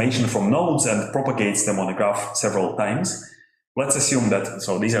information from nodes and propagates them on a graph several times. Let's assume that,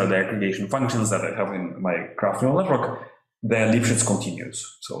 so these are the aggregation functions that I have in my graph neural network. The Lipschitz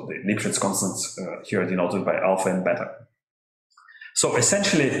continues. So the Lipschitz constants here are denoted by alpha and beta. So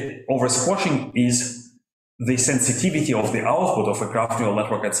essentially, oversquashing is the sensitivity of the output of a graph neural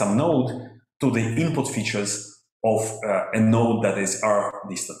network at some node to the input features of a node that is R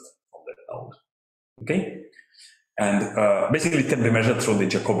distant from that node. Okay? And basically it can be measured through the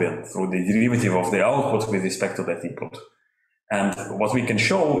Jacobian, through the derivative of the output with respect to that input. And what we can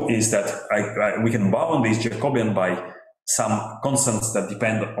show is that we can bound this Jacobian by some constants that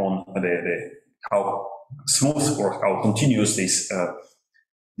depend on how smooth or how continuous the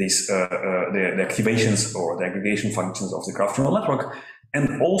activations or the aggregation functions of the graph neural network,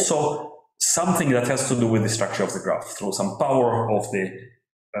 and also something that has to do with the structure of the graph through some power of the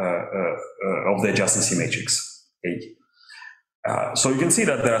adjacency matrix A. So you can see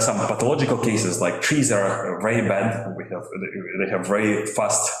that there are some pathological cases, like trees are very bad. They have very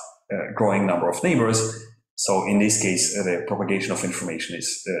fast growing number of neighbors. So in this case, the propagation of information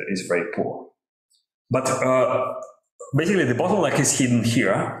is very poor. But basically, the bottleneck is hidden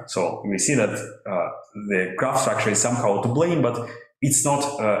here. So we see that the graph structure is somehow to blame, but it's not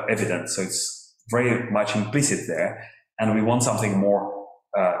evident. So it's very much implicit there. And we want something more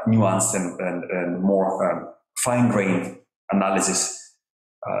nuanced and more fine-grained analysis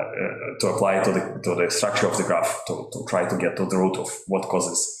to apply to the structure of the graph to try to get to the root of what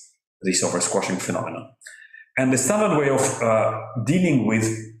causes this oversquashing phenomenon. And the standard way of dealing with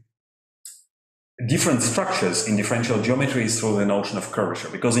different structures in differential geometry is through the notion of curvature,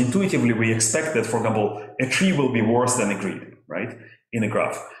 because intuitively we expect that, for example, a tree will be worse than a grid, right, in a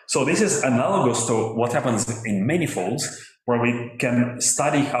graph. So this is analogous to what happens in manifolds, where we can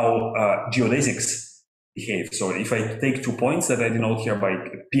study how geodesics behave. So if I take 2 points that I denote here by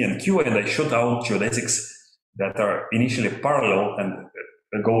P and Q, and I shoot out geodesics that are initially parallel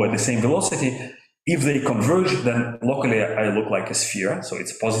and go at the same velocity, if they converge, then locally I look like a sphere, so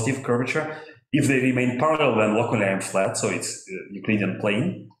it's positive curvature. If they remain parallel, then locally I'm flat, so it's Euclidean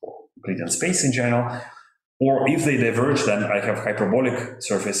plane, or Euclidean space in general. Or if they diverge, then I have hyperbolic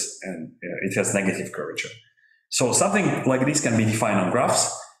surface and it has negative curvature. So something like this can be defined on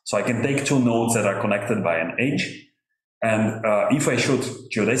graphs. So I can take 2 nodes that are connected by an edge. And if I shoot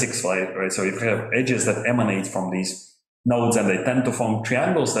geodesics, right, so if I have edges that emanate from these nodes and they tend to form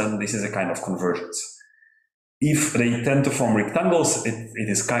triangles, then this is a kind of convergence. If they tend to form rectangles, it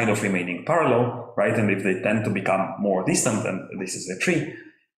is kind of remaining parallel, right? And if they tend to become more distant, then this is a tree.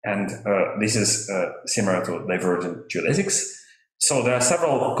 And this is similar to divergent geodesics. So there are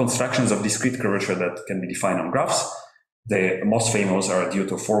several constructions of discrete curvature that can be defined on graphs. The most famous are due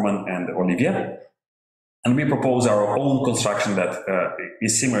to Foreman and Olivier. And we propose our own construction that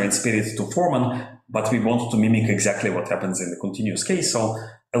is similar in spirit to Foreman, but we want to mimic exactly what happens in the continuous case. So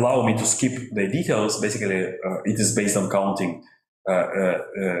allow me to skip the details. Basically, it is based on counting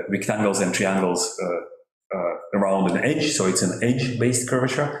rectangles and triangles around an edge. So it's an edge-based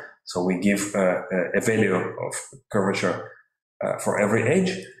curvature. So we give a value of curvature for every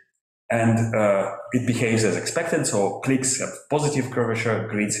edge. And it behaves as expected. So clicks have positive curvature,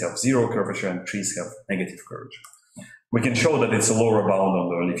 grids have 0 curvature, and trees have negative curvature. We can show that it's a lower bound on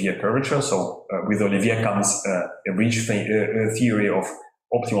the Olivier curvature. So with Olivier comes a rich theory of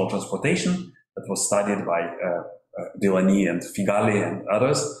optimal transportation that was studied by Villani and Figali and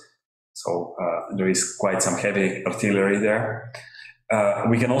others. So there is quite some heavy artillery there.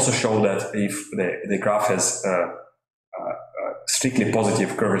 We can also show that if the graph has strictly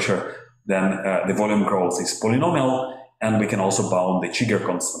positive curvature, then the volume growth is polynomial, and we can also bound the Chigger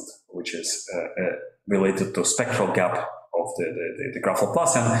constant, which is related to spectral gap of the graph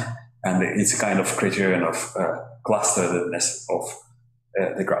Laplacian, and it's a kind of criterion of clusteredness of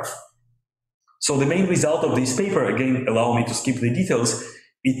the graph. So the main result of this paper, again, allow me to skip the details,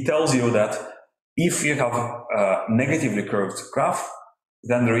 it tells you that if you have a negatively curved graph,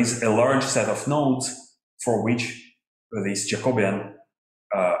 then there is a large set of nodes for which this Jacobian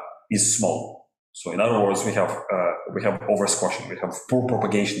is small. So in other words, we have oversquashing, we have poor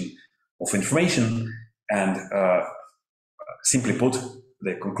propagation of information, and simply put,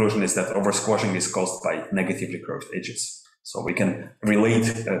 the conclusion is that oversquashing is caused by negatively curved edges. So we can relate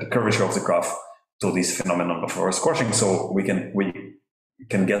the curvature of the graph to this phenomenon of oversquashing. So we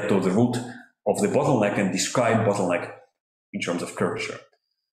can get to the root of the bottleneck and describe bottleneck in terms of curvature.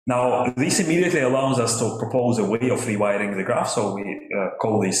 Now, this immediately allows us to propose a way of rewiring the graph. So we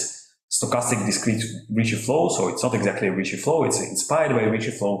call this stochastic discrete Ricci flow. So it's not exactly a Ricci flow, it's inspired by a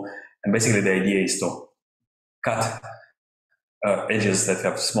Ricci flow. And basically the idea is to cut edges that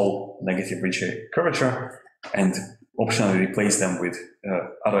have small negative Ricci curvature and optionally replace them with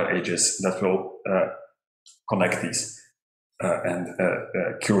other edges that will connect these and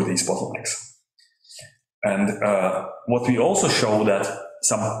cure these bottlenecks. And what we also show that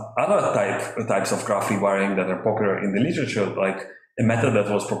some other types of graph rewiring that are popular in the literature, like a method that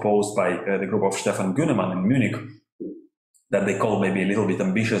was proposed by the group of Stefan Günnemann in Munich, that they call maybe a little bit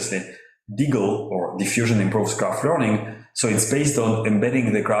ambitiously DIGGLE, or diffusion improves graph learning. So it's based on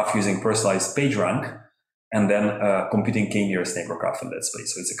embedding the graph using personalized page rank and then computing k-nearest neighbor graph in that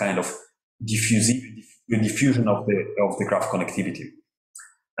space. So it's a kind of diffusion of the graph connectivity.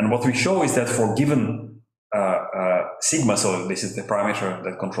 And what we show is that for given sigma, so this is the parameter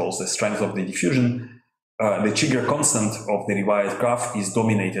that controls the strength of the diffusion, the Chigger constant of the rewired graph is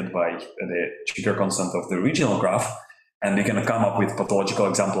dominated by the Chigger constant of the original graph. And we can come up with pathological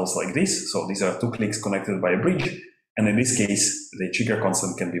examples like this. So these are two cliques connected by a bridge. And in this case, the Chigger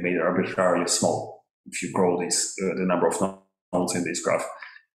constant can be made arbitrarily small if you grow this, the number of nodes in this graph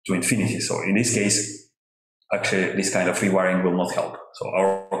to infinity. So in this case, actually, this kind of rewiring will not help. So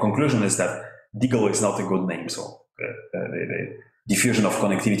our conclusion is that DIGGLE is not a good name. So the diffusion of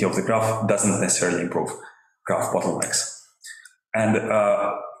connectivity of the graph doesn't necessarily improve graph bottlenecks. And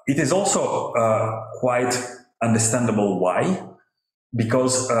it is also quite understandable why,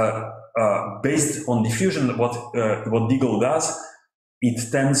 because based on diffusion, what DIGGLE does,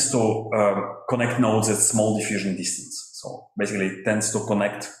 it tends to connect nodes at small diffusion distance. So basically, it tends to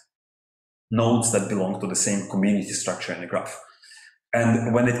connect nodes that belong to the same community structure in the graph.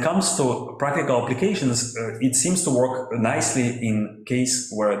 And when it comes to practical applications, it seems to work nicely in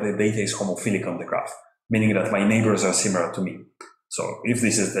case where the data is homophilic on the graph, meaning that my neighbors are similar to me. So if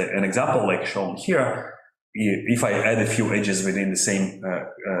this is an example like shown here, if I add a few edges within the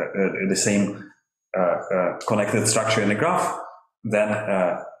same connected structure in the graph, then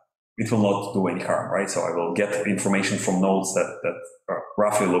it will not do any harm, right? So I will get information from nodes that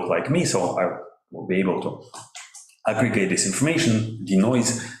roughly look like me, so I will be able to aggregate this information,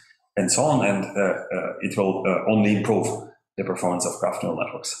 denoise, and so on, and it will only improve the performance of graph neural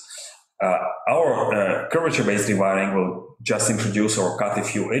networks. Our curvature-based rewiring will just introduce or cut a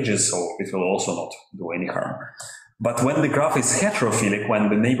few edges, so it will also not do any harm. But when the graph is heterophilic, when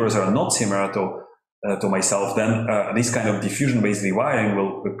the neighbors are not similar to myself, then this kind of diffusion-based rewiring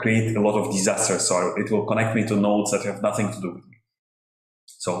will create a lot of disasters. So it will connect me to nodes that have nothing to do with me.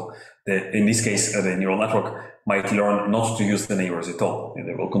 So in this case, the neural network might learn not to use the neighbors at all, and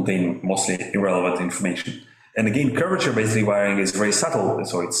they will contain mostly irrelevant information. And again, curvature-based rewiring is very subtle,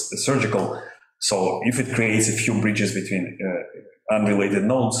 so it's surgical. So if it creates a few bridges between unrelated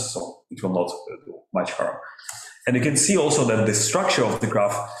nodes, so it will not do much harm. And you can see also that the structure of the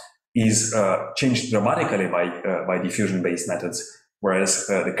graph is changed dramatically by diffusion-based methods, whereas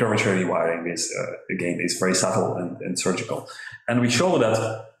the curvature rewiring is, again, is very subtle and surgical. And we show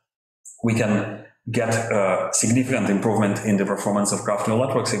that we can get significant improvement in the performance of graph neural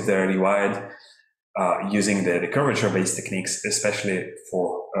networks if they're rewired using the curvature-based techniques, especially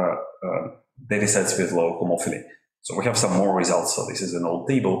for data sets with low homophily. So we have some more results. So this is an old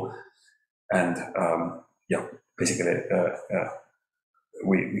table. And yeah, basically,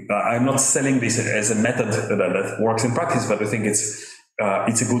 I'm not selling this as a method that works in practice, but I think it's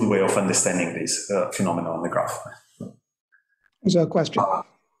a good way of understanding this phenomenon on the graph. Is there a question?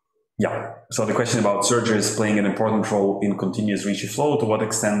 Yeah, so the question about surgeries playing an important role in continuous Ricci flow, to what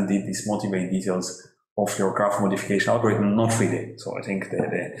extent did this motivate details of your graph modification algorithm? Not really. So I think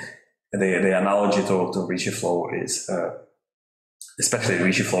the analogy to Ricci flow is, especially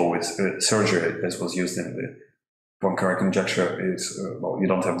Ricci flow with surgery, as was used in the Poincare conjecture, is, well, you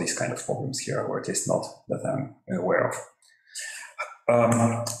don't have these kind of problems here, or at least not that I'm aware of.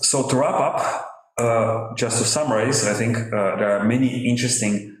 So to wrap up, just to summarize, I think there are many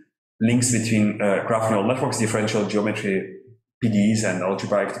interesting links between graph neural networks, differential geometry, PDEs, and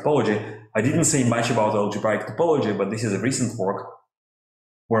algebraic topology. I didn't say much about algebraic topology, but this is a recent work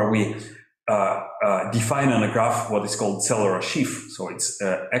where we define on a graph what is called cellular sheaf. So it's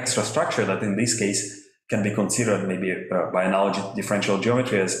extra structure that in this case can be considered maybe by analogy to differential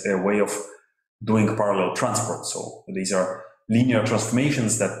geometry as a way of doing parallel transport. So these are linear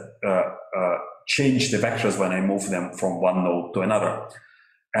transformations that change the vectors when I move them from one node to another.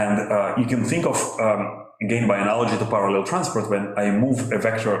 And you can think of, again, by analogy to parallel transport, when I move a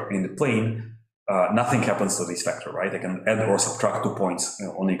vector in the plane, nothing happens to this vector, right? I can add or subtract 2 points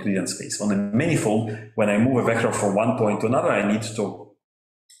on the Euclidean space. On the manifold, when I move a vector from one point to another, I need to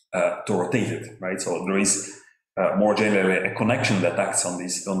rotate it, right? So there is more generally a connection that acts on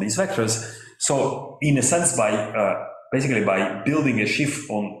these vectors. So in a sense, by basically by building a sheaf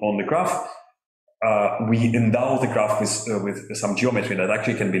on the graph, we endow the graph with some geometry that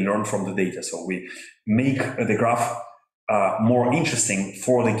actually can be learned from the data. So we make the graph more interesting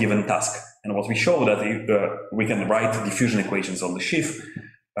for the given task. And what we show that we can write diffusion equations on the sheaf.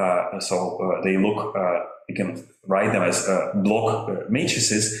 They look, you can write them as block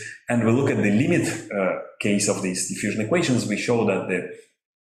matrices, and we look at the limit case of these diffusion equations. We show that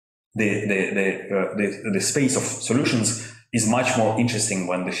the space of solutions is much more interesting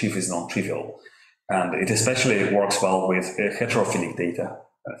when the sheaf is non-trivial. And it especially works well with heterophilic data,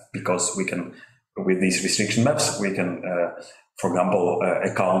 because we can, with these restriction maps, we can, for example,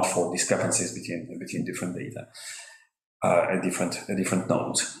 account for discrepancies between different data at different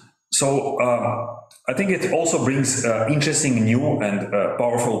nodes. So I think it also brings interesting new and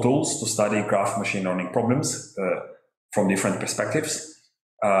powerful tools to study graph machine learning problems from different perspectives.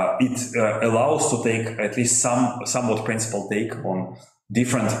 It allows to take at least somewhat principled take on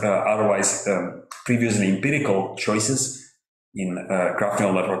different otherwise previously empirical choices in graph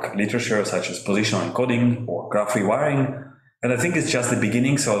neural network literature, such as positional encoding or graph rewiring. And I think it's just the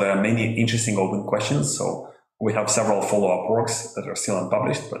beginning, so there are many interesting open questions. So we have several follow-up works that are still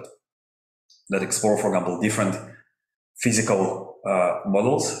unpublished, but that explore, for example, different physical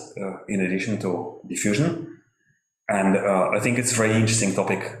models in addition to diffusion. And I think it's a very interesting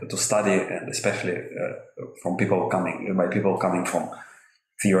topic to study, and especially by people coming from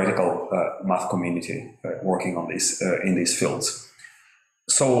theoretical math community working on this in these fields.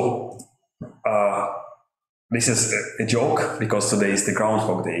 So this is a joke, because today is the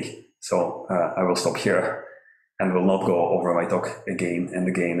Groundhog Day. So I will stop here and will not go over my talk again and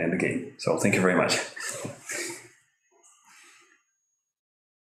again and again. So thank you very much.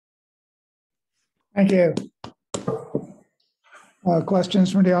 Thank you.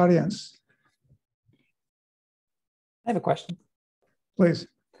 Questions from the audience? I have a question. Please.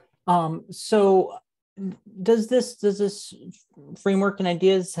 So does this framework and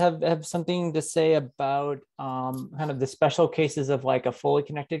ideas have something to say about kind of the special cases of like a fully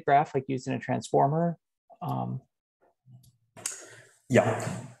connected graph, like using a transformer? Yeah,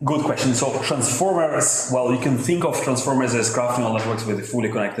 good question. So transformers, well, you can think of transformers as graph neural networks with a fully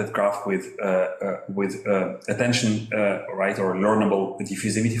connected graph with attention, right, or learnable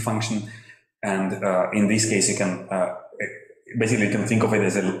diffusivity function. And in this case, you can basically you can think of it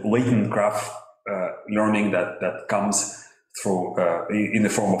as a latent graph learning that comes through in the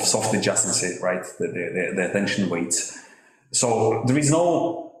form of soft adjacency, right, the attention weights. So there is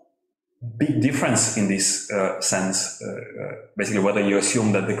no big difference in this sense, basically whether you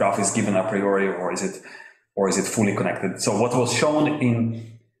assume that the graph is given a priori or is it fully connected. So what was shown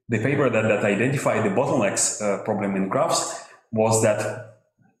in the paper that identified the bottlenecks problem in graphs was that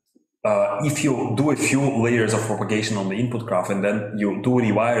if you do a few layers of propagation on the input graph and then you do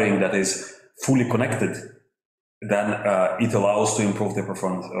rewiring that is fully connected, then it allows to improve the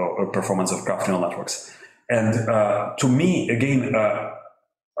performance of graph neural networks. And to me, again,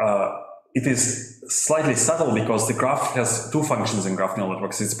 it is slightly subtle, because the graph has two functions in graph neural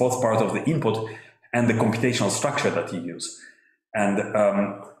networks. It's both part of the input and the computational structure that you use. And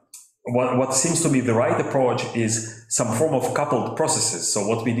what seems to be the right approach is some form of coupled processes. So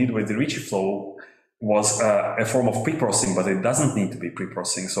what we did with the Ricci flow was a form of pre-processing, but it doesn't need to be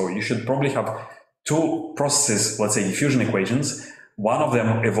pre-processing. So you should probably have two processes, let's say diffusion equations. One of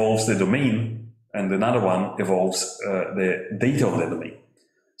them evolves the domain, and another one evolves the data of the domain.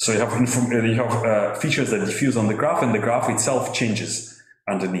 So you have features that diffuse on the graph, and the graph itself changes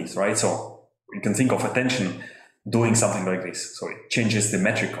underneath, right? So you can think of attention doing something like this. So it changes the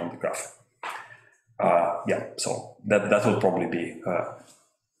metric on the graph. Yeah, so that will probably be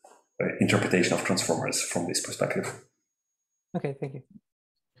interpretation of transformers from this perspective. Okay, thank you.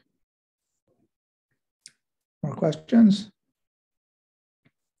 More questions?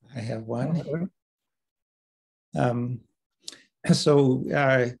 I have one. So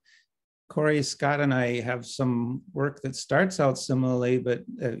Corey, Scott, and I have some work that starts out similarly, but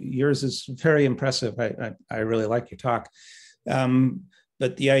yours is very impressive. I really like your talk.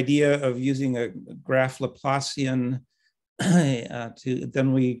 But the idea of using a graph Laplacian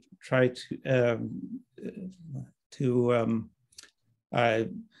then we try to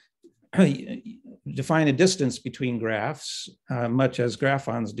define a distance between graphs, much as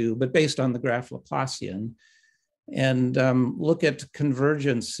graphons do, but based on the graph Laplacian, and look at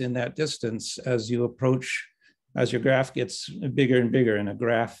convergence in that distance as you approach, as your graph gets bigger and bigger in a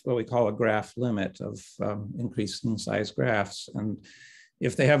graph, what we call a graph limit of increasing size graphs. And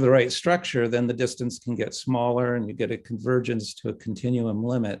if they have the right structure, then the distance can get smaller and you get a convergence to a continuum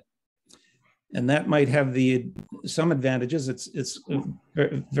limit. And that might have some advantages. It's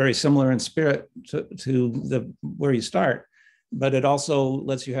very similar in spirit to where you start, but it also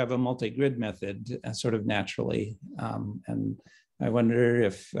lets you have a multi-grid method sort of naturally. And I wonder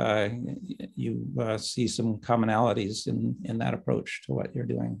if you see some commonalities in that approach to what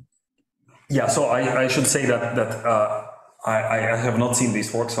you're doing. Yeah, so I should say that I have not seen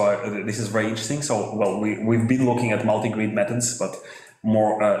this work, so this is very interesting. So, well, we've been looking at multi-grid methods, but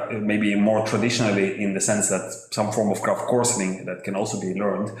more maybe more traditionally in the sense that some form of graph coarsening that can also be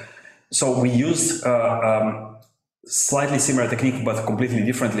learned. So we used slightly similar technique, but completely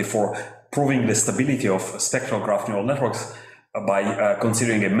differently for proving the stability of spectral graph neural networks by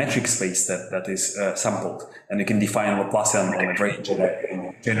considering a metric space that is sampled, and you can define Laplacian on a very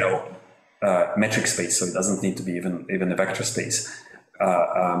general metric space, so it doesn't need to be even a vector space.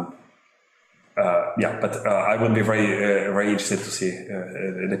 Yeah, but I would be very interested to see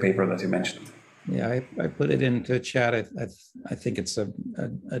the paper that you mentioned. Yeah, I put it into chat. I think it's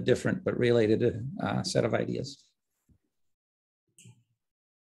a different but related set of ideas.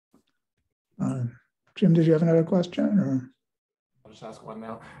 Jim, did you have another question? Or? I'll just ask one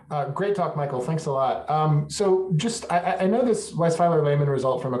now. Great talk, Michael. Thanks a lot. So just, I know this Weisfeiler-Lehmann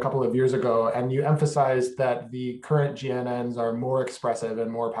result from a couple of years ago, and you emphasized that the current GNNs are more expressive and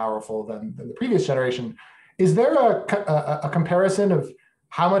more powerful than the previous generation. Is there a comparison of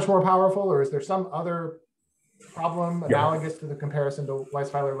how much more powerful, or is there some other problem analogous to the comparison to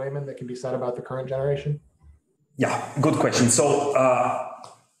Weisfeiler-Lehmann that can be said about the current generation? Yeah, good question.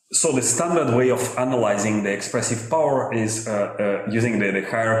 So the standard way of analyzing the expressive power is using the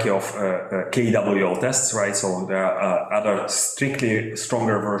hierarchy of KWL tests, right? So there are other strictly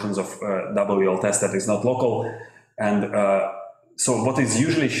stronger versions of WL test that is not local. And so what is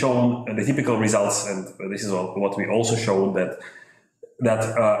usually shown, the typical results, and this is what we also showed, that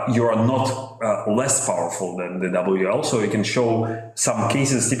you are not less powerful than the WL. So you can show some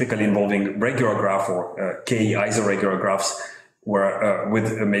cases typically involving regular graph or K isoregular graphs, where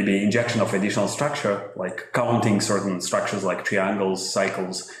with maybe injection of additional structure, like counting certain structures like triangles,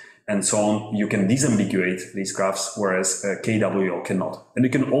 cycles, and so on, you can disambiguate these graphs, whereas KWL cannot. And you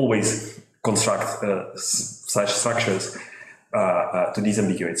can always construct such structures to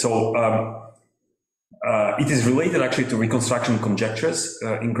disambiguate. So it is related actually to reconstruction conjectures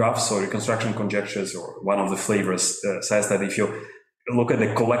in graphs. So reconstruction conjectures, or one of the flavors, says that if you look at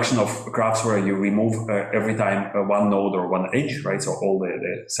the collection of graphs where you remove every time one node or one edge, right? So all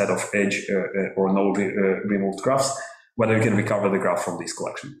the set of edge or node removed graphs, whether you can recover the graph from this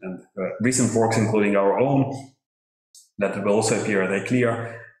collection. And recent works, including our own, that will also appear at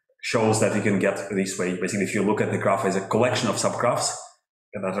iClear, shows that you can get this way. Basically, if you look at the graph as a collection of subgraphs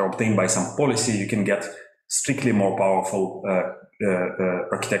that are obtained by some policy, you can get strictly more powerful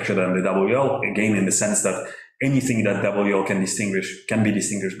architecture than the WL, again, in the sense that anything that WL can be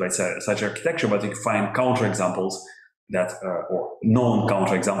distinguished by such architecture, but you can find counterexamples that, or known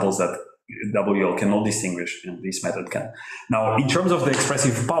counterexamples that WL cannot distinguish, and this method can. Now, in terms of the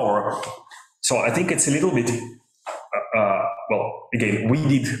expressive power, so I think it's a little bit, well, again, we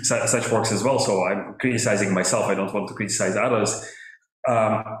did such works as well, so I'm criticizing myself, I don't want to criticize others.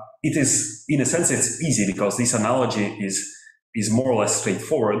 It is, in a sense, it's easy because this analogy is more or less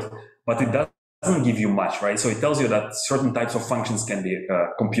straightforward, but it doesn't give you much, right? So it tells you that certain types of functions can be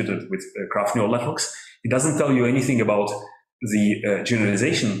computed with graph neural networks. It doesn't tell you anything about the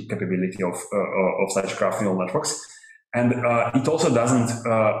generalization capability of such graph neural networks. And it also doesn't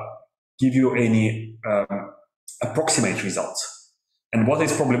give you any approximate results. And what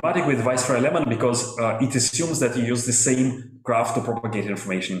is problematic with Weisfeiler-Lehmann, because it assumes that you use the same graph to propagate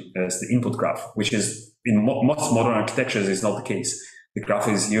information as the input graph, which is, in most modern architectures, is not the case. The graph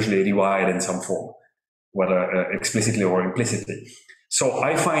is usually rewired in some form, whether explicitly or implicitly. So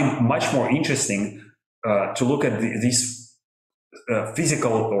I find much more interesting to look at these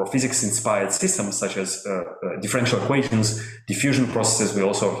physical or physics-inspired systems, such as differential equations, diffusion processes. We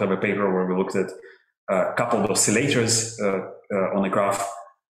also have a paper where we looked at coupled oscillators on a graph,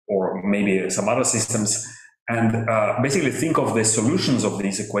 or maybe some other systems, and basically think of the solutions of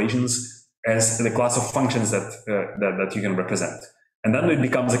these equations as the class of functions that you can represent. And then it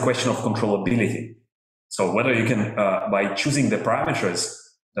becomes a question of controllability. So whether you can, by choosing the parameters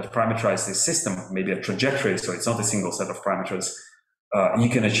that parameterize this system, maybe a trajectory, so it's not a single set of parameters, you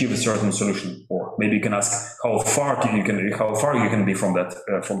can achieve a certain solution. Or maybe you can ask how far you can be from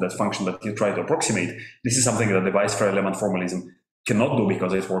that function that you try to approximate. This is something that the Weisfeiler-Lehmann formalism cannot do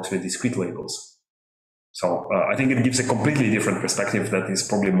because it works with discrete labels. So I think it gives a completely different perspective that is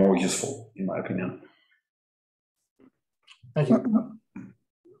probably more useful, in my opinion. Thank you.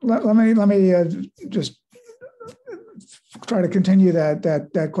 Let me just try to continue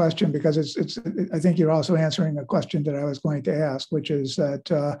that question, because it's I think you're also answering a question that I was going to ask, which is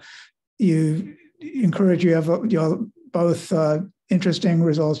that you have both interesting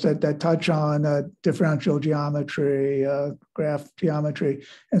results that touch on differential geometry, graph geometry,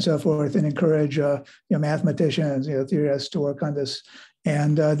 and so forth, and encourage mathematicians, theorists to work on this.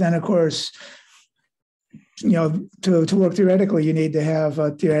 And then, of course, to work theoretically, you need to have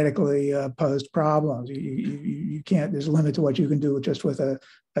theoretically posed problems. You can't. There's a limit to what you can do just with a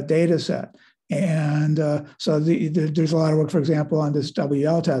data set. And so there's a lot of work, for example, on this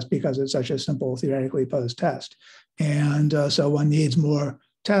WL test, because it's such a simple theoretically posed test. And so one needs more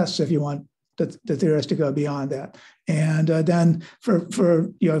tests if you want the theorists to go beyond that. And then for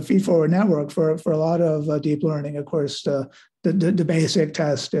feed-forward network, for a lot of deep learning, of course, the basic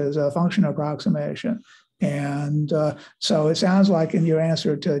test is a function approximation. And so it sounds like in your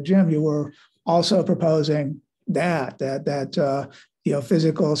answer to Jim, you were also proposing that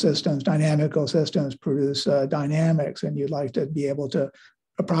physical systems, dynamical systems produce dynamics, and you'd like to be able to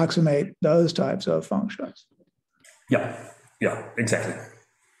approximate those types of functions. Yeah, exactly.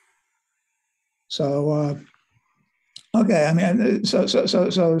 So okay, I mean, so is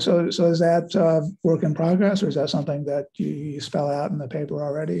that work in progress, or is that something that you spell out in the paper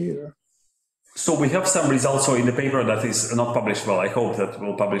already, or? So we have some results. So in the paper that is not published, well, I hope that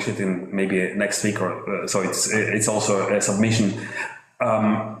we'll publish it in maybe next week, or so it's also a submission.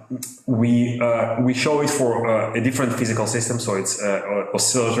 We show it for a different physical system. So it's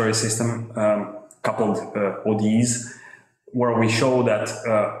oscillatory system coupled ODEs, where we show that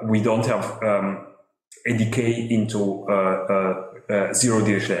we don't have a decay into zero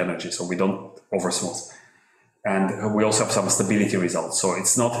Dirichlet energy, so we don't oversmooth. And we also have some stability results. So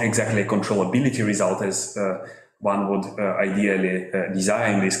it's not exactly a controllability result as one would ideally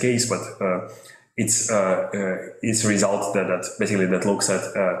desire in this case, but it's a result that basically looks at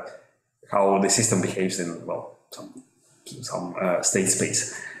how the system behaves in, well, some state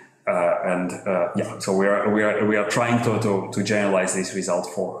space. Yeah, so we are trying to generalize this result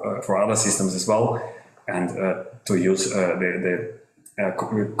for other systems as well, and to use the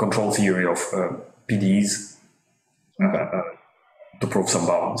control theory of PDEs to prove some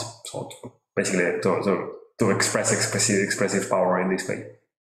bounds. So basically to express expressive power in this way.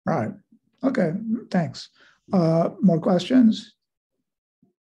 Right. Okay. Thanks. More questions?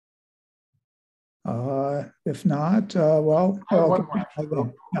 If not, well, I have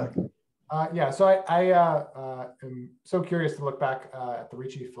one more. Yeah. So I am so curious to look back at the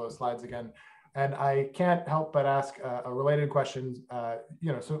Ricci flow slides again, and I can't help but ask a related question.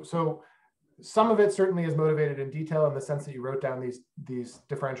 So some of it certainly is motivated in detail in the sense that you wrote down these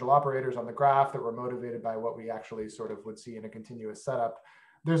differential operators on the graph that were motivated by what we actually sort of would see in a continuous setup.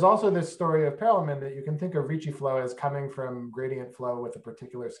 There's also this story of Perelman that you can think of Ricci flow as coming from gradient flow with a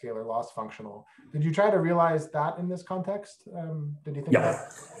particular scalar loss functional. Did you try to realize that in this context? Did you think about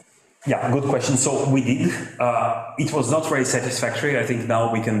that? Yeah, good question. So we did. It was not very satisfactory. I think now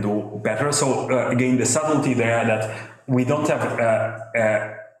we can do better. So again, the subtlety there that we don't have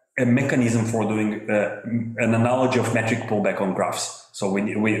a mechanism for doing an analogy of metric pullback on graphs. So we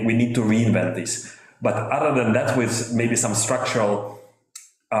need to reinvent this. But other than that, with maybe some structural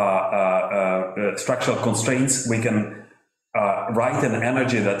constraints, we can write an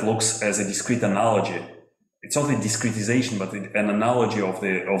energy that looks as a discrete analogy. It's not a discretization, but an analogy of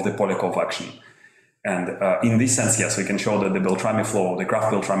the Polyakov action. And in this sense, yes, we can show that the Beltrami flow, the graph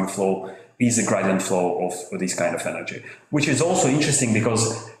Beltrami flow, is a gradient flow of this kind of energy, which is also interesting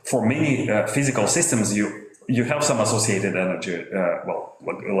because for many physical systems, you have some associated energy, well,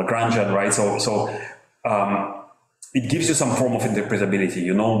 Lagrangian, right? So it gives you some form of interpretability.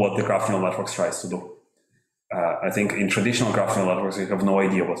 You know what the graph neural networks tries to do. I think in traditional graph neural networks, you have no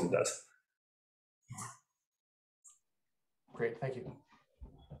idea what it does. Great, thank you.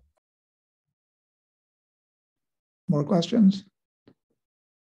 More questions?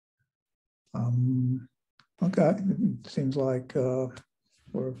 Okay, it seems like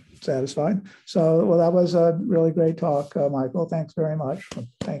we're satisfied. So, well, that was a really great talk, Michael. Thanks very much.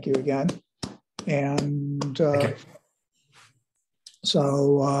 Thank you again. And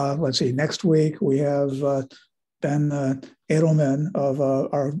so let's see, next week we have Ben Edelman of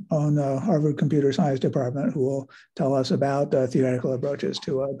our own Harvard Computer Science Department, who will tell us about theoretical approaches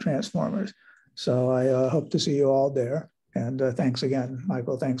to transformers. So I hope to see you all there. And thanks again,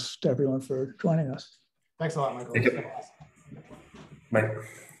 Michael. Thanks to everyone for joining us. Thanks a lot, Michael. Thank you. Bye.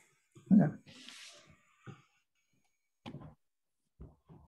 Okay.